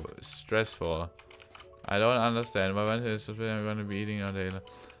so stressful. I don't understand. My mental is I'm gonna be eating all day.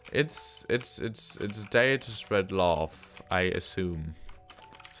 It's a day to spread love, I assume.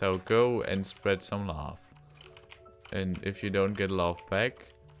 So go and spread some love. And if you don't get love back,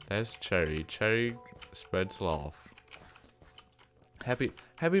 there's Cherry. Cherry spreads love. Happy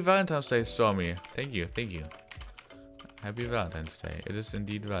Valentine's Day, Stormy. Thank you. Happy Valentine's Day. It is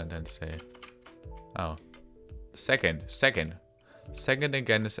indeed Valentine's Day. Oh. Second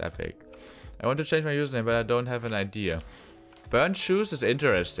again is epic. I want to change my username, but I don't have an idea. Burnt shoes is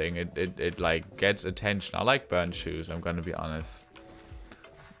interesting. It like gets attention. I like burnt shoes, I'm gonna be honest.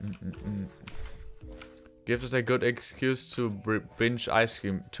 Gives us a good excuse to binge ice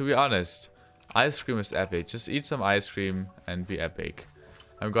cream. To be honest, ice cream is epic. Just eat some ice cream and be epic.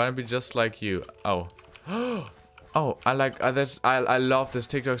 I'm gonna be just like you. Oh. Oh, I love this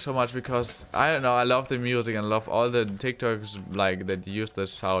TikTok so much because I don't know, I love the music and love all the TikToks like that use the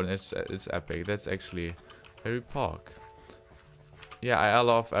sound. It's epic. That's actually very pork. Yeah, I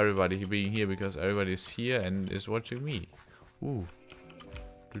love everybody being here because everybody's here and is watching me. Ooh.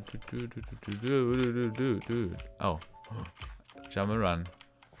 Oh. Jump and run.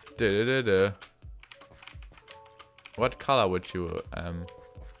 What color would you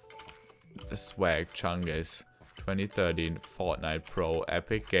swag Chungus? 2013 Fortnite Pro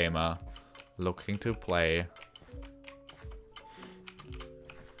Epic Gamer looking to play.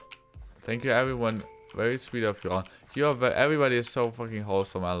 Thank you everyone. Very sweet of you all. Everybody is so fucking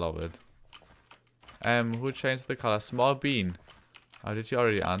wholesome. I love it. Who changed the color? Small Bean. Oh, did you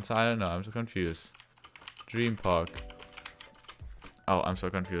already answer? I don't know. I'm so confused. Dream Park. Oh, I'm so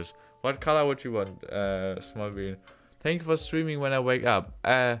confused. What color would you want? Small Bean. Thank you for streaming when I wake up.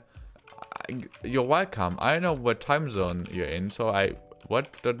 You're welcome. I don't know what time zone you're in, so where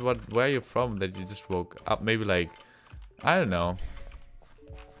are you from that you just woke up? Maybe like, I don't know.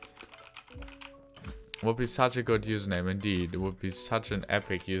 Would be such a good username indeed. It would be such an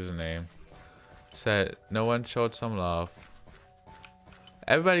epic username. Said no one showed some love.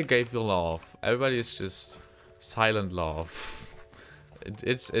 Everybody gave you love. Everybody is just silent love.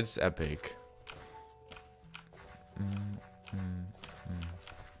 It's epic.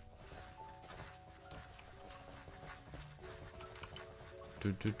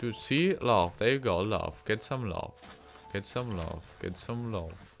 See? Love. There you go. Love. Get some love. Get some love. Get some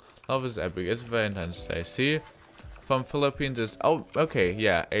love. Love is epic. It's Valentine's Day. See? From Philippines it's... Oh, okay.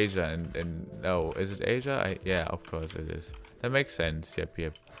 Yeah. Asia and no. Is it Asia? Yeah, of course it is. That makes sense.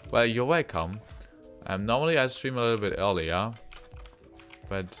 Yep. Well, you're welcome. Normally I stream a little bit earlier.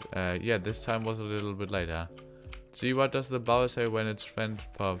 But, yeah, this time was a little bit later. See, what does the bow say when it's friend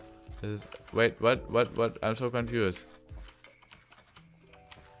pop? Wait, what? I'm so confused.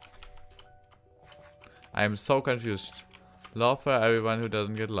 I'm so confused. Love for everyone who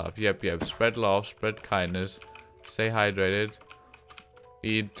doesn't get love. Yep. Spread love, spread kindness. Stay hydrated.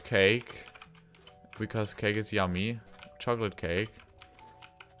 Eat cake. Because cake is yummy. Chocolate cake.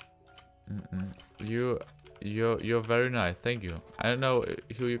 You're very nice. Thank you. I don't know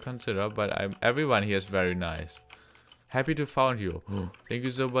who you consider, but everyone here is very nice. Happy to found you. Thank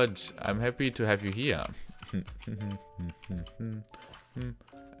you so much. I'm happy to have you here.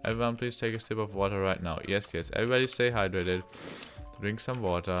 Everyone please take a sip of water right now. Yes. Everybody stay hydrated. Drink some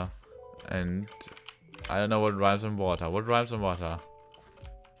water. And I don't know what rhymes on water. What rhymes on water?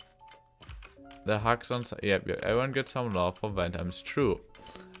 The hugs on... Yep. Everyone gets some love for Valentine's. True.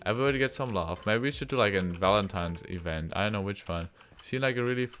 Everybody gets some love. Maybe we should do like a Valentine's event. I don't know which one. You seem like a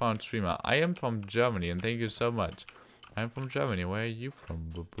really fun streamer. I am from Germany and thank you so much. I'm from Germany. Where are you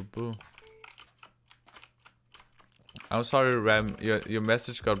from? Boo, boo, boo. I'm sorry, Ram. Your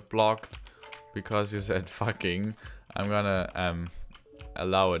message got blocked because you said fucking. I'm gonna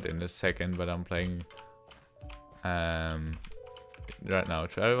allow it in a second, but I'm playing right now.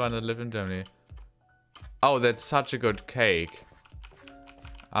 To everyone that live in Germany. Oh, that's such a good cake.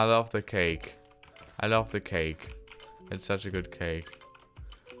 I love the cake. I love the cake. It's such a good cake.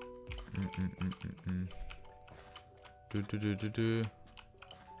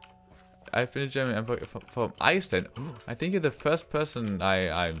 I've been in Germany. I'm from Iceland. I think you're the first person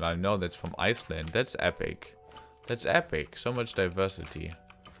I know that's from Iceland. That's epic. That's epic. So much diversity.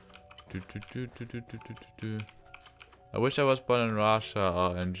 I wish I was born in Russia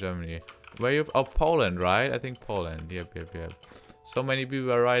or in Germany. Where you? Oh, Poland, right? I think Poland. Yep. So many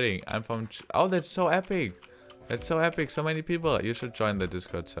people are writing. I'm from... Oh, that's so epic. That's so epic. So many people. You should join the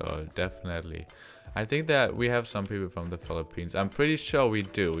Discord server. Definitely. I think that we have some people from the Philippines. I'm pretty sure we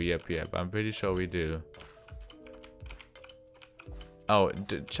do. Yep. I'm pretty sure we do. Oh,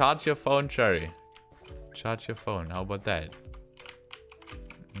 charge your phone, Cherry. Charge your phone. How about that?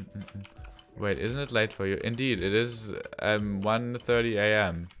 Wait, isn't it late for you? Indeed, it is 1:30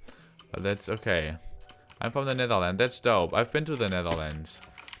 a.m. But that's okay. I'm from the Netherlands. That's dope. I've been to the Netherlands.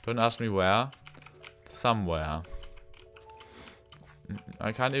 Don't ask me where. Somewhere.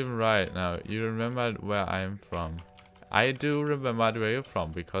 I can't even write now. You remember where I'm from. I do remember where you're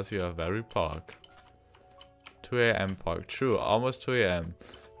from because you are very pork. 2 a.m. pork. True, almost 2 a.m.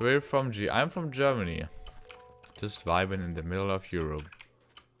 Where are you from, G? I'm from Germany. Just vibing in the middle of Europe.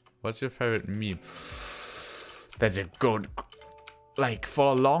 What's your favorite meme? That's a good... Like,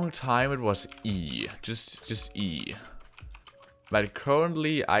 for a long time it was E. Just E. But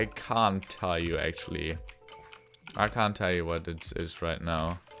currently I can't tell you, actually. I can't tell you what it is right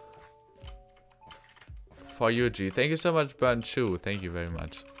now. For you, G. Thank you so much, Burn Chu. Thank you very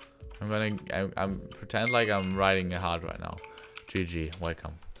much. I'm pretend like I'm writing a heart right now. GG,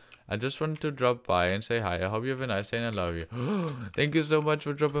 welcome. I just wanted to drop by and say hi. I hope you have a nice day and I love you. Thank you so much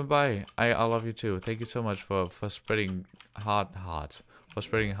for dropping by. I love you too. Thank you so much for spreading hearts. For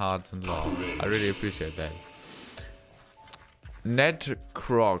spreading hearts and love. I really appreciate that. Ned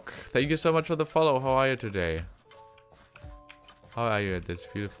Croc. Thank you so much for the follow. How are you today? How are you at this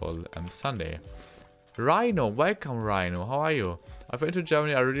beautiful Sunday? Rhino, welcome Rhino. How are you? I've been to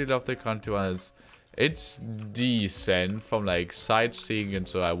Germany. I really love the country. It's decent from like sightseeing, and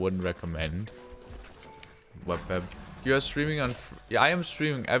so I wouldn't recommend. You are streaming on... Yeah, I am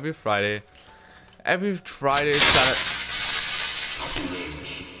streaming every Friday. Every Friday, Saturday.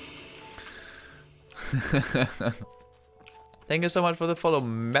 Thank you so much for the follow.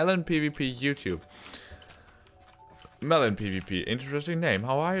 Melon PvP YouTube. Melon PvP. Interesting name.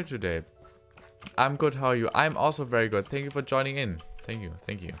 How are you today? I'm good. How are you? I'm also very good. Thank you for joining in. Thank you.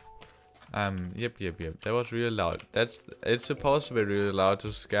 Thank you. Yep. That was really loud. It's supposed to be really loud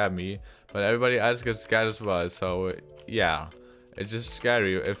to scare me, but everybody else gets scared as well. So yeah, it's just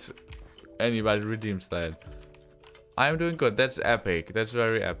scary if anybody redeems that. I'm doing good. That's epic. That's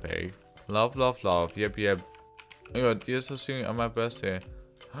very epic. Love. Yep. Oh my god, you're so soon on my birthday.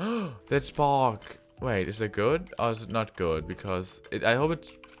 That's Bark. Wait, is that good or is it not good? Because I hope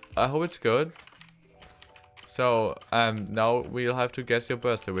it's good. So now we'll have to guess your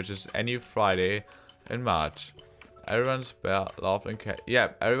birthday, which is any Friday in March. Everyone's love and care.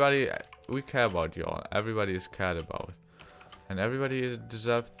 Yeah, everybody, we care about you all. Everybody is cared about, and everybody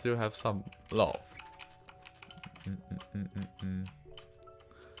deserves to have some love.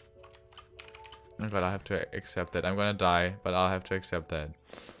 Oh god, I have to accept that. I'm gonna die, but I'll have to accept that.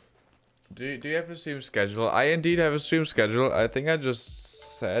 Do you have a stream schedule? I indeed have a stream schedule. I think I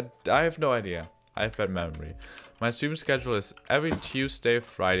just said... I have no idea. I have bad memory. My stream schedule is every Tuesday,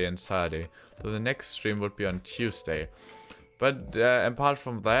 Friday, and Saturday. So the next stream would be on Tuesday. But apart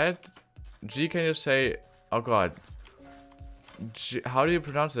from that... G, can you say... Oh god. G, how do you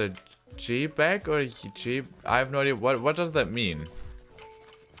pronounce it? G-back or G... I have no idea. What does that mean?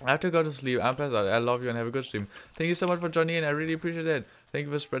 I have to go to sleep. I'm passed out. I love you and have a good stream. Thank you so much for joining in. I really appreciate that. Thank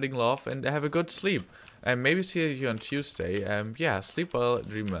you for spreading love and have a good sleep. And maybe see you on Tuesday. Yeah, sleep well,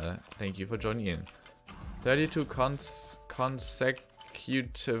 dream well. Thank you for joining in. 32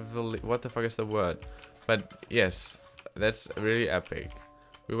 consecutively. What the fuck is the word? But yes, that's really epic.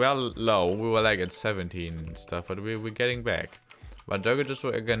 We were low. We were like at 17 and stuff, but we're getting back. But Doggo just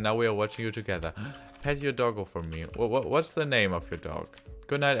again. Now we are watching you together. Pet your doggo for me. What's the name of your dog?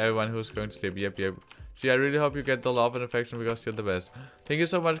 Good night, everyone who's going to sleep. Yep. Gee, I really hope you get the love and affection because you're the best. Thank you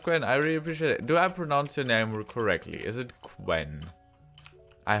so much, Gwen. I really appreciate it. Do I pronounce your name correctly? Is it Gwen?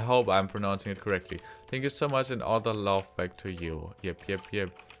 I hope I'm pronouncing it correctly. Thank you so much and all the love back to you. Yep. I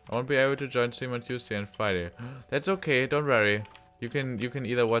won't be able to join stream on Tuesday and Friday. That's okay, don't worry. You can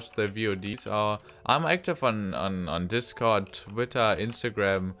either watch the VODs or I'm active on Discord, Twitter,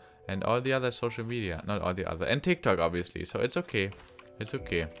 Instagram, and all the other social media. Not all the other. And TikTok, obviously. So it's okay. It's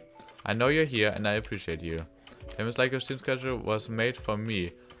okay. I know you're here and I appreciate you. It's like your stream schedule was made for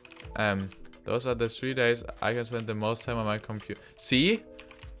me. Those are the 3 days I can spend the most time on my computer. See?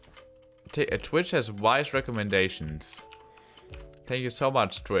 Twitch has wise recommendations. Thank you so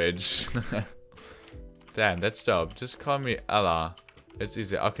much, Twitch. Damn, that's dope. Just call me Ella. It's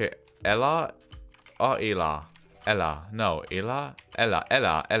easy. Okay, Ella or Ela? Ella. No, Ella?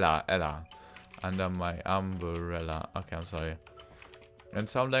 Ella. Under my umbrella. Okay, I'm sorry. In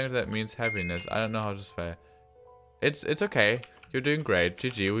some language that means happiness. I don't know how to spell. It's okay. You're doing great.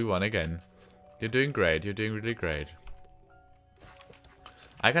 GG, we won again. You're doing great. You're doing really great.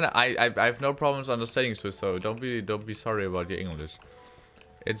 I have no problems understanding you, so don't be sorry about your English.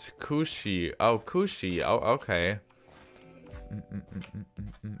 It's Kushi. Oh, Kushi. Oh, okay.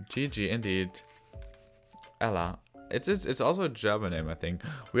 GG indeed. Ella. It's also a German name, I think.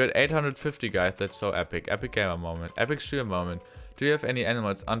 We had 850 guys. That's so epic. Epic gamer moment. Epic streamer moment. Do you have any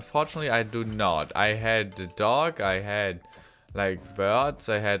animals? Unfortunately, I do not. I had a dog. I had like birds.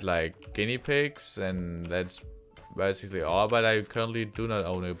 I had like guinea pigs, and that's basically all. But I currently do not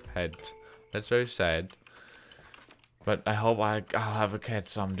own a pet. That's very sad. But I hope I'll have a cat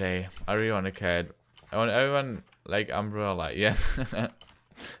someday. I really want a cat. I want everyone like Umbrella. Yeah.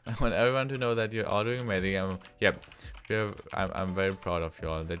 I want everyone to know that you're all doing amazing. I'm very proud of you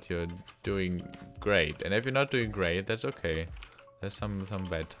all, that you're doing great. And if you're not doing great, that's okay. There's some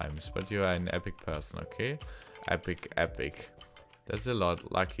bad times, but you are an epic person, okay? Epic. That's a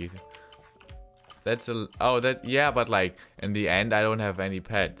lot. Lucky. That's a... Oh, that... Yeah, but like, in the end, I don't have any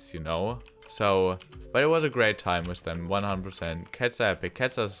pets, you know? So... But it was a great time with them, 100%. Cats are epic.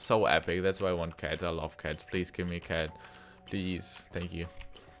 Cats are so epic. That's why I want cats. I love cats. Please give me a cat. Please. Thank you.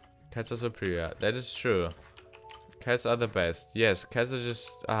 Cats are superior. That is true. Cats are the best. Yes, cats are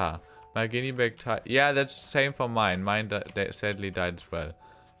just... My guinea pig yeah, that's the same for mine. Mine sadly died as well.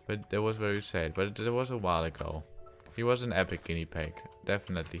 But that was very sad. But it was a while ago. He was an epic guinea pig.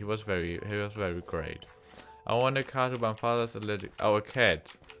 Definitely. He was very great. I want a cat, but my father's allergic. Oh, a cat.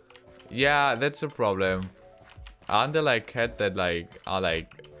 Yeah, that's a problem. Aren't there like cats that like are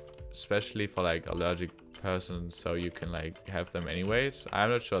like especially for like allergic persons, so you can like have them anyways? I'm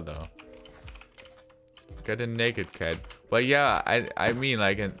not sure though. Get a naked cat. But yeah, I mean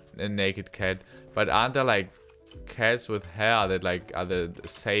like a naked cat. But aren't there like cats with hair that like are the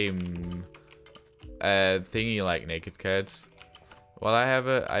same thingy like naked cats? Well, I have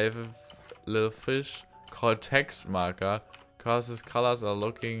a little fish called text marker, cause his colors are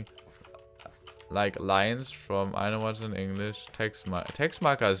looking like lines from, I don't know what's in English. Text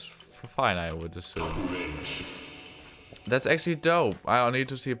marker is fine, I would assume. That's actually dope. I need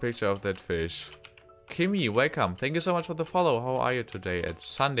to see a picture of that fish. Kimmy, welcome. Thank you so much for the follow. How are you today? It's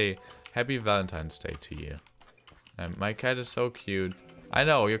Sunday. Happy Valentine's Day to you. My cat is so cute. I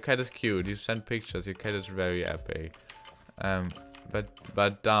know, your cat is cute. You sent pictures. Your cat is very epic.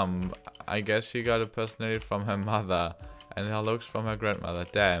 But dumb. I guess she got a personality from her mother. And her looks from her grandmother.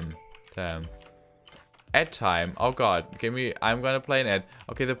 Damn. Ad time. Oh god. I'm gonna play an ad.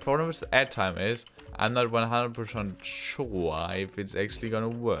 Okay, the problem with ad time is I'm not 100% sure if it's actually gonna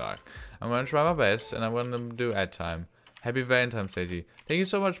work. I'm gonna try my best and I'm gonna do ad time. Happy Valentine's Day. Thank you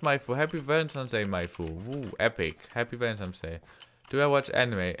so much, Maifu. Happy Valentine's Day, Maifu. Woo, epic. Happy Valentine's Day. Do I watch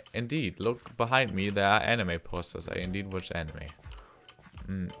anime? Indeed. Look behind me. There are anime posters. I indeed watch anime.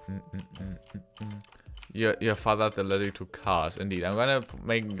 Your father's allergic to cars. Indeed. I'm gonna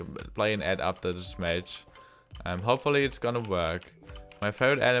play an ad after this match. Hopefully it's gonna work. My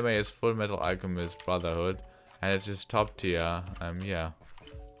favorite anime is Full Metal Alchemist Brotherhood. And it's just top tier. Yeah.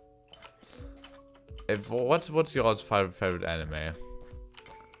 What's your favorite anime?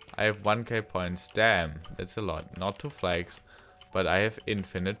 I have 1k points. Damn, that's a lot. Not to flex, but I have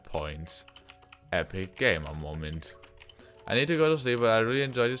infinite points. Epic gamer moment. I need to go to sleep, but I really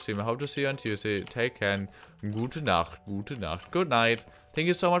enjoyed the stream. I hope to see you on Tuesday. Take care and gute Nacht. Good night. Thank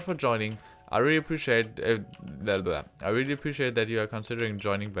you so much for joining. I really appreciate that you are considering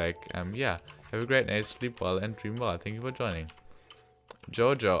joining back. Yeah. Have a great night. Sleep well and dream well. Thank you for joining.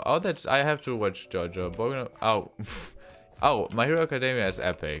 Jojo. Oh, I have to watch Jojo. Oh. Oh, My Hero Academia is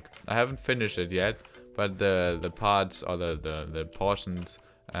epic. I haven't finished it yet, but the parts or the portions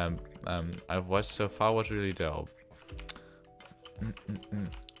I've watched so far was really dope.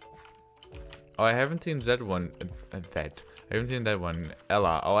 Oh, I haven't seen that one. I haven't seen that one.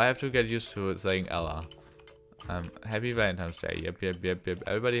 Ella. Oh, I have to get used to saying Ella. Happy Valentine's Day. Yep.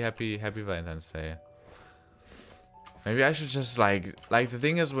 Everybody happy Valentine's Day. Maybe I should just like the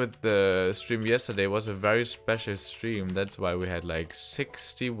thing is with the stream yesterday was a very special stream. That's why we had like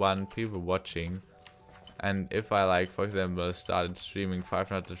 61 people watching. And if I like, for example, started streaming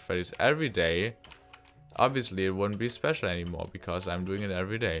 500 Freddy's every day, obviously it wouldn't be special anymore because I'm doing it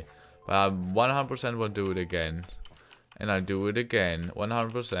every day. But I 100% will do it again. And I'll do it again.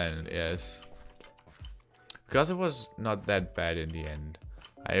 100%, yes. Because it was not that bad in the end.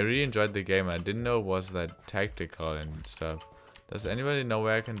 I really enjoyed the game. I didn't know it was that tactical and stuff. Does anybody know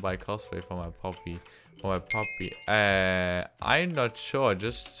where I can buy cosplay for my puppy? I'm not sure.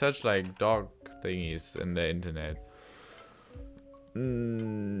 Just search like dog thingies in the internet.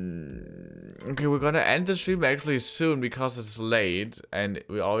 Okay, we're gonna end the stream actually soon because it's late and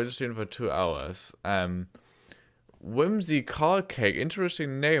we already streamed for 2 hours. Whimsy Call Cake,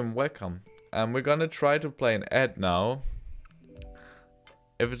 interesting name. Welcome. We're gonna try to play an ad now.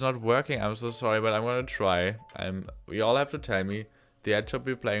 If it's not working, I'm so sorry, but I'm gonna try. You all have to tell me. The ad should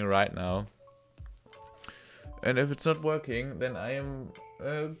be playing right now. And if it's not working, then I am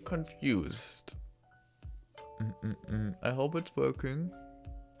confused. I hope it's working.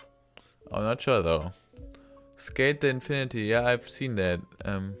 I'm not sure though. Skate the Infinity, yeah, I've seen that.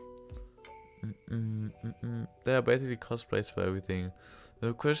 There are basically cosplays for everything.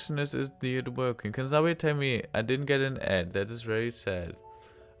 The question is it working? Can somebody tell me? I didn't get an ad. That is very sad.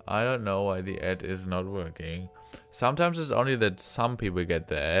 I don't know why the ad is not working. Sometimes it's only that some people get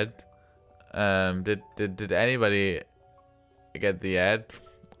the ad. Did anybody get the ad?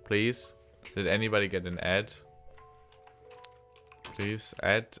 Please? Did anybody get an ad? Please,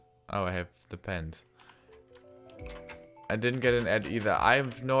 ad. Oh, I have the pens. I didn't get an ad either. I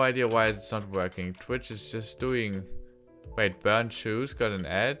have no idea why it's not working. Twitch is just doing... Wait, Burn Shoes got an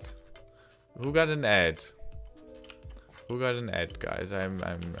ad? Who got an ad? Who got an ad, guys?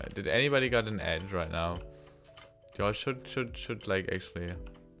 Did anybody got an ad right now? Y'all should like actually...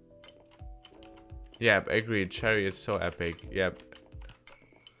 Yep, agreed. Cherry is so epic. Yep.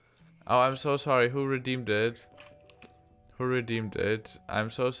 Oh, I'm so sorry. Who redeemed it? Who redeemed it? I'm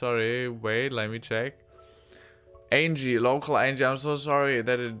so sorry. Wait, let me check. Angie, local Angie. I'm so sorry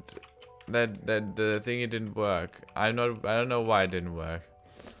that the thingy didn't work. I don't know why it didn't work.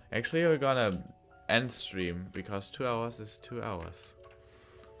 Actually, we're gonna end stream because 2 hours is 2 hours.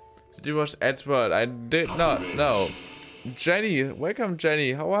 Did you watch Ed's World? I did not. No. Jenny, welcome,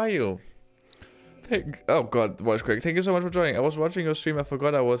 Jenny. How are you? Oh god, voice crack. Thank you so much for joining. I was watching your stream. I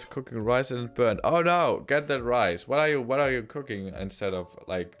forgot I was cooking rice and it burned. Oh no, get that rice. What are you cooking instead of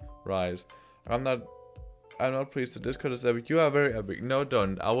like rice? I'm not pleased. The Discord is epic. You are very epic. No,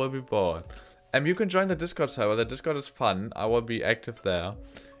 don't. I will be bored. You can join the Discord server. The Discord is fun. I will be active there,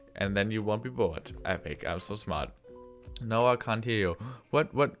 and then you won't be bored. Epic. I'm so smart. No, I can't hear you.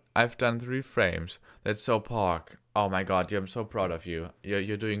 What? I've done 3 frames. That's so pork. Oh my god, I'm so proud of you.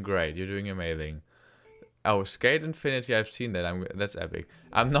 You're doing great. You're doing amazing. Oh, Skate Infinity, I've seen that. That's epic.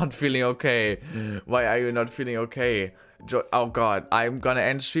 I'm not feeling okay. Why are you not feeling okay? Oh god, I'm gonna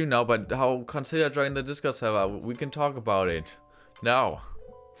end stream now, but consider joining the Discord server. We can talk about it. No.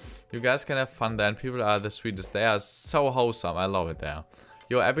 You guys can have fun then. People are the sweetest. They are so wholesome. I love it there.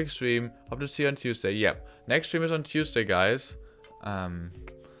 Your epic stream. Hope to see you on Tuesday. Yep. Next stream is on Tuesday, guys.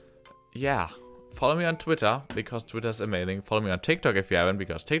 Yeah. Follow me on Twitter, because Twitter is amazing. Follow me on TikTok if you haven't,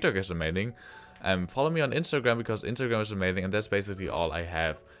 because TikTok is amazing. Follow me on Instagram because Instagram is amazing, and that's basically all I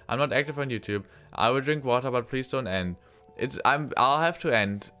have. I'm not active on YouTube. I will drink water, but please don't end. I'll have to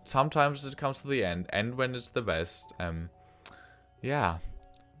end. Sometimes it comes to the end. End when it's the best. Yeah.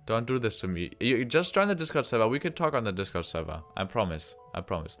 Don't do this to me. You just join the Discord server. We could talk on the Discord server. I promise. I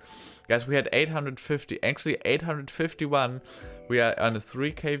promise. Guys, we had 850, actually 851. We are on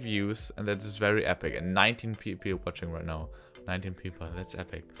 3K views, and that is very epic. And 19 people watching right now. 19 people. That's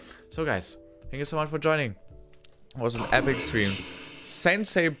epic. So, guys, thank you so much for joining. It was an epic stream.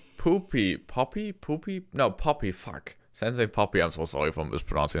 Sensei Poopy. Poppy? Poopy? No, Poppy. Fuck. Sensei Poppy. I'm so sorry for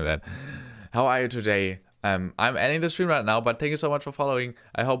mispronouncing that. How are you today? I'm ending the stream right now, but thank you so much for following.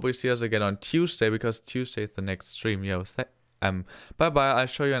 I hope we see us again on Tuesday, because Tuesday is the next stream. Yo, bye-bye. I'll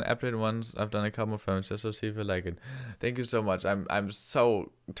show you an update once I've done a couple of films, just to see if you like it. Thank you so much. I'm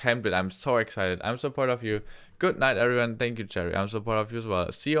so tempted. I'm so excited. I'm so proud of you. Good night, everyone. Thank you, Jerry. I'm so proud of you as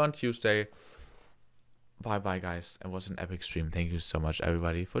well. See you on Tuesday. Bye-bye, guys. It was an epic stream. Thank you so much,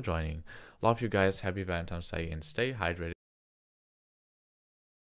 everybody, for joining. Love you guys. Happy Valentine's Day, and stay hydrated.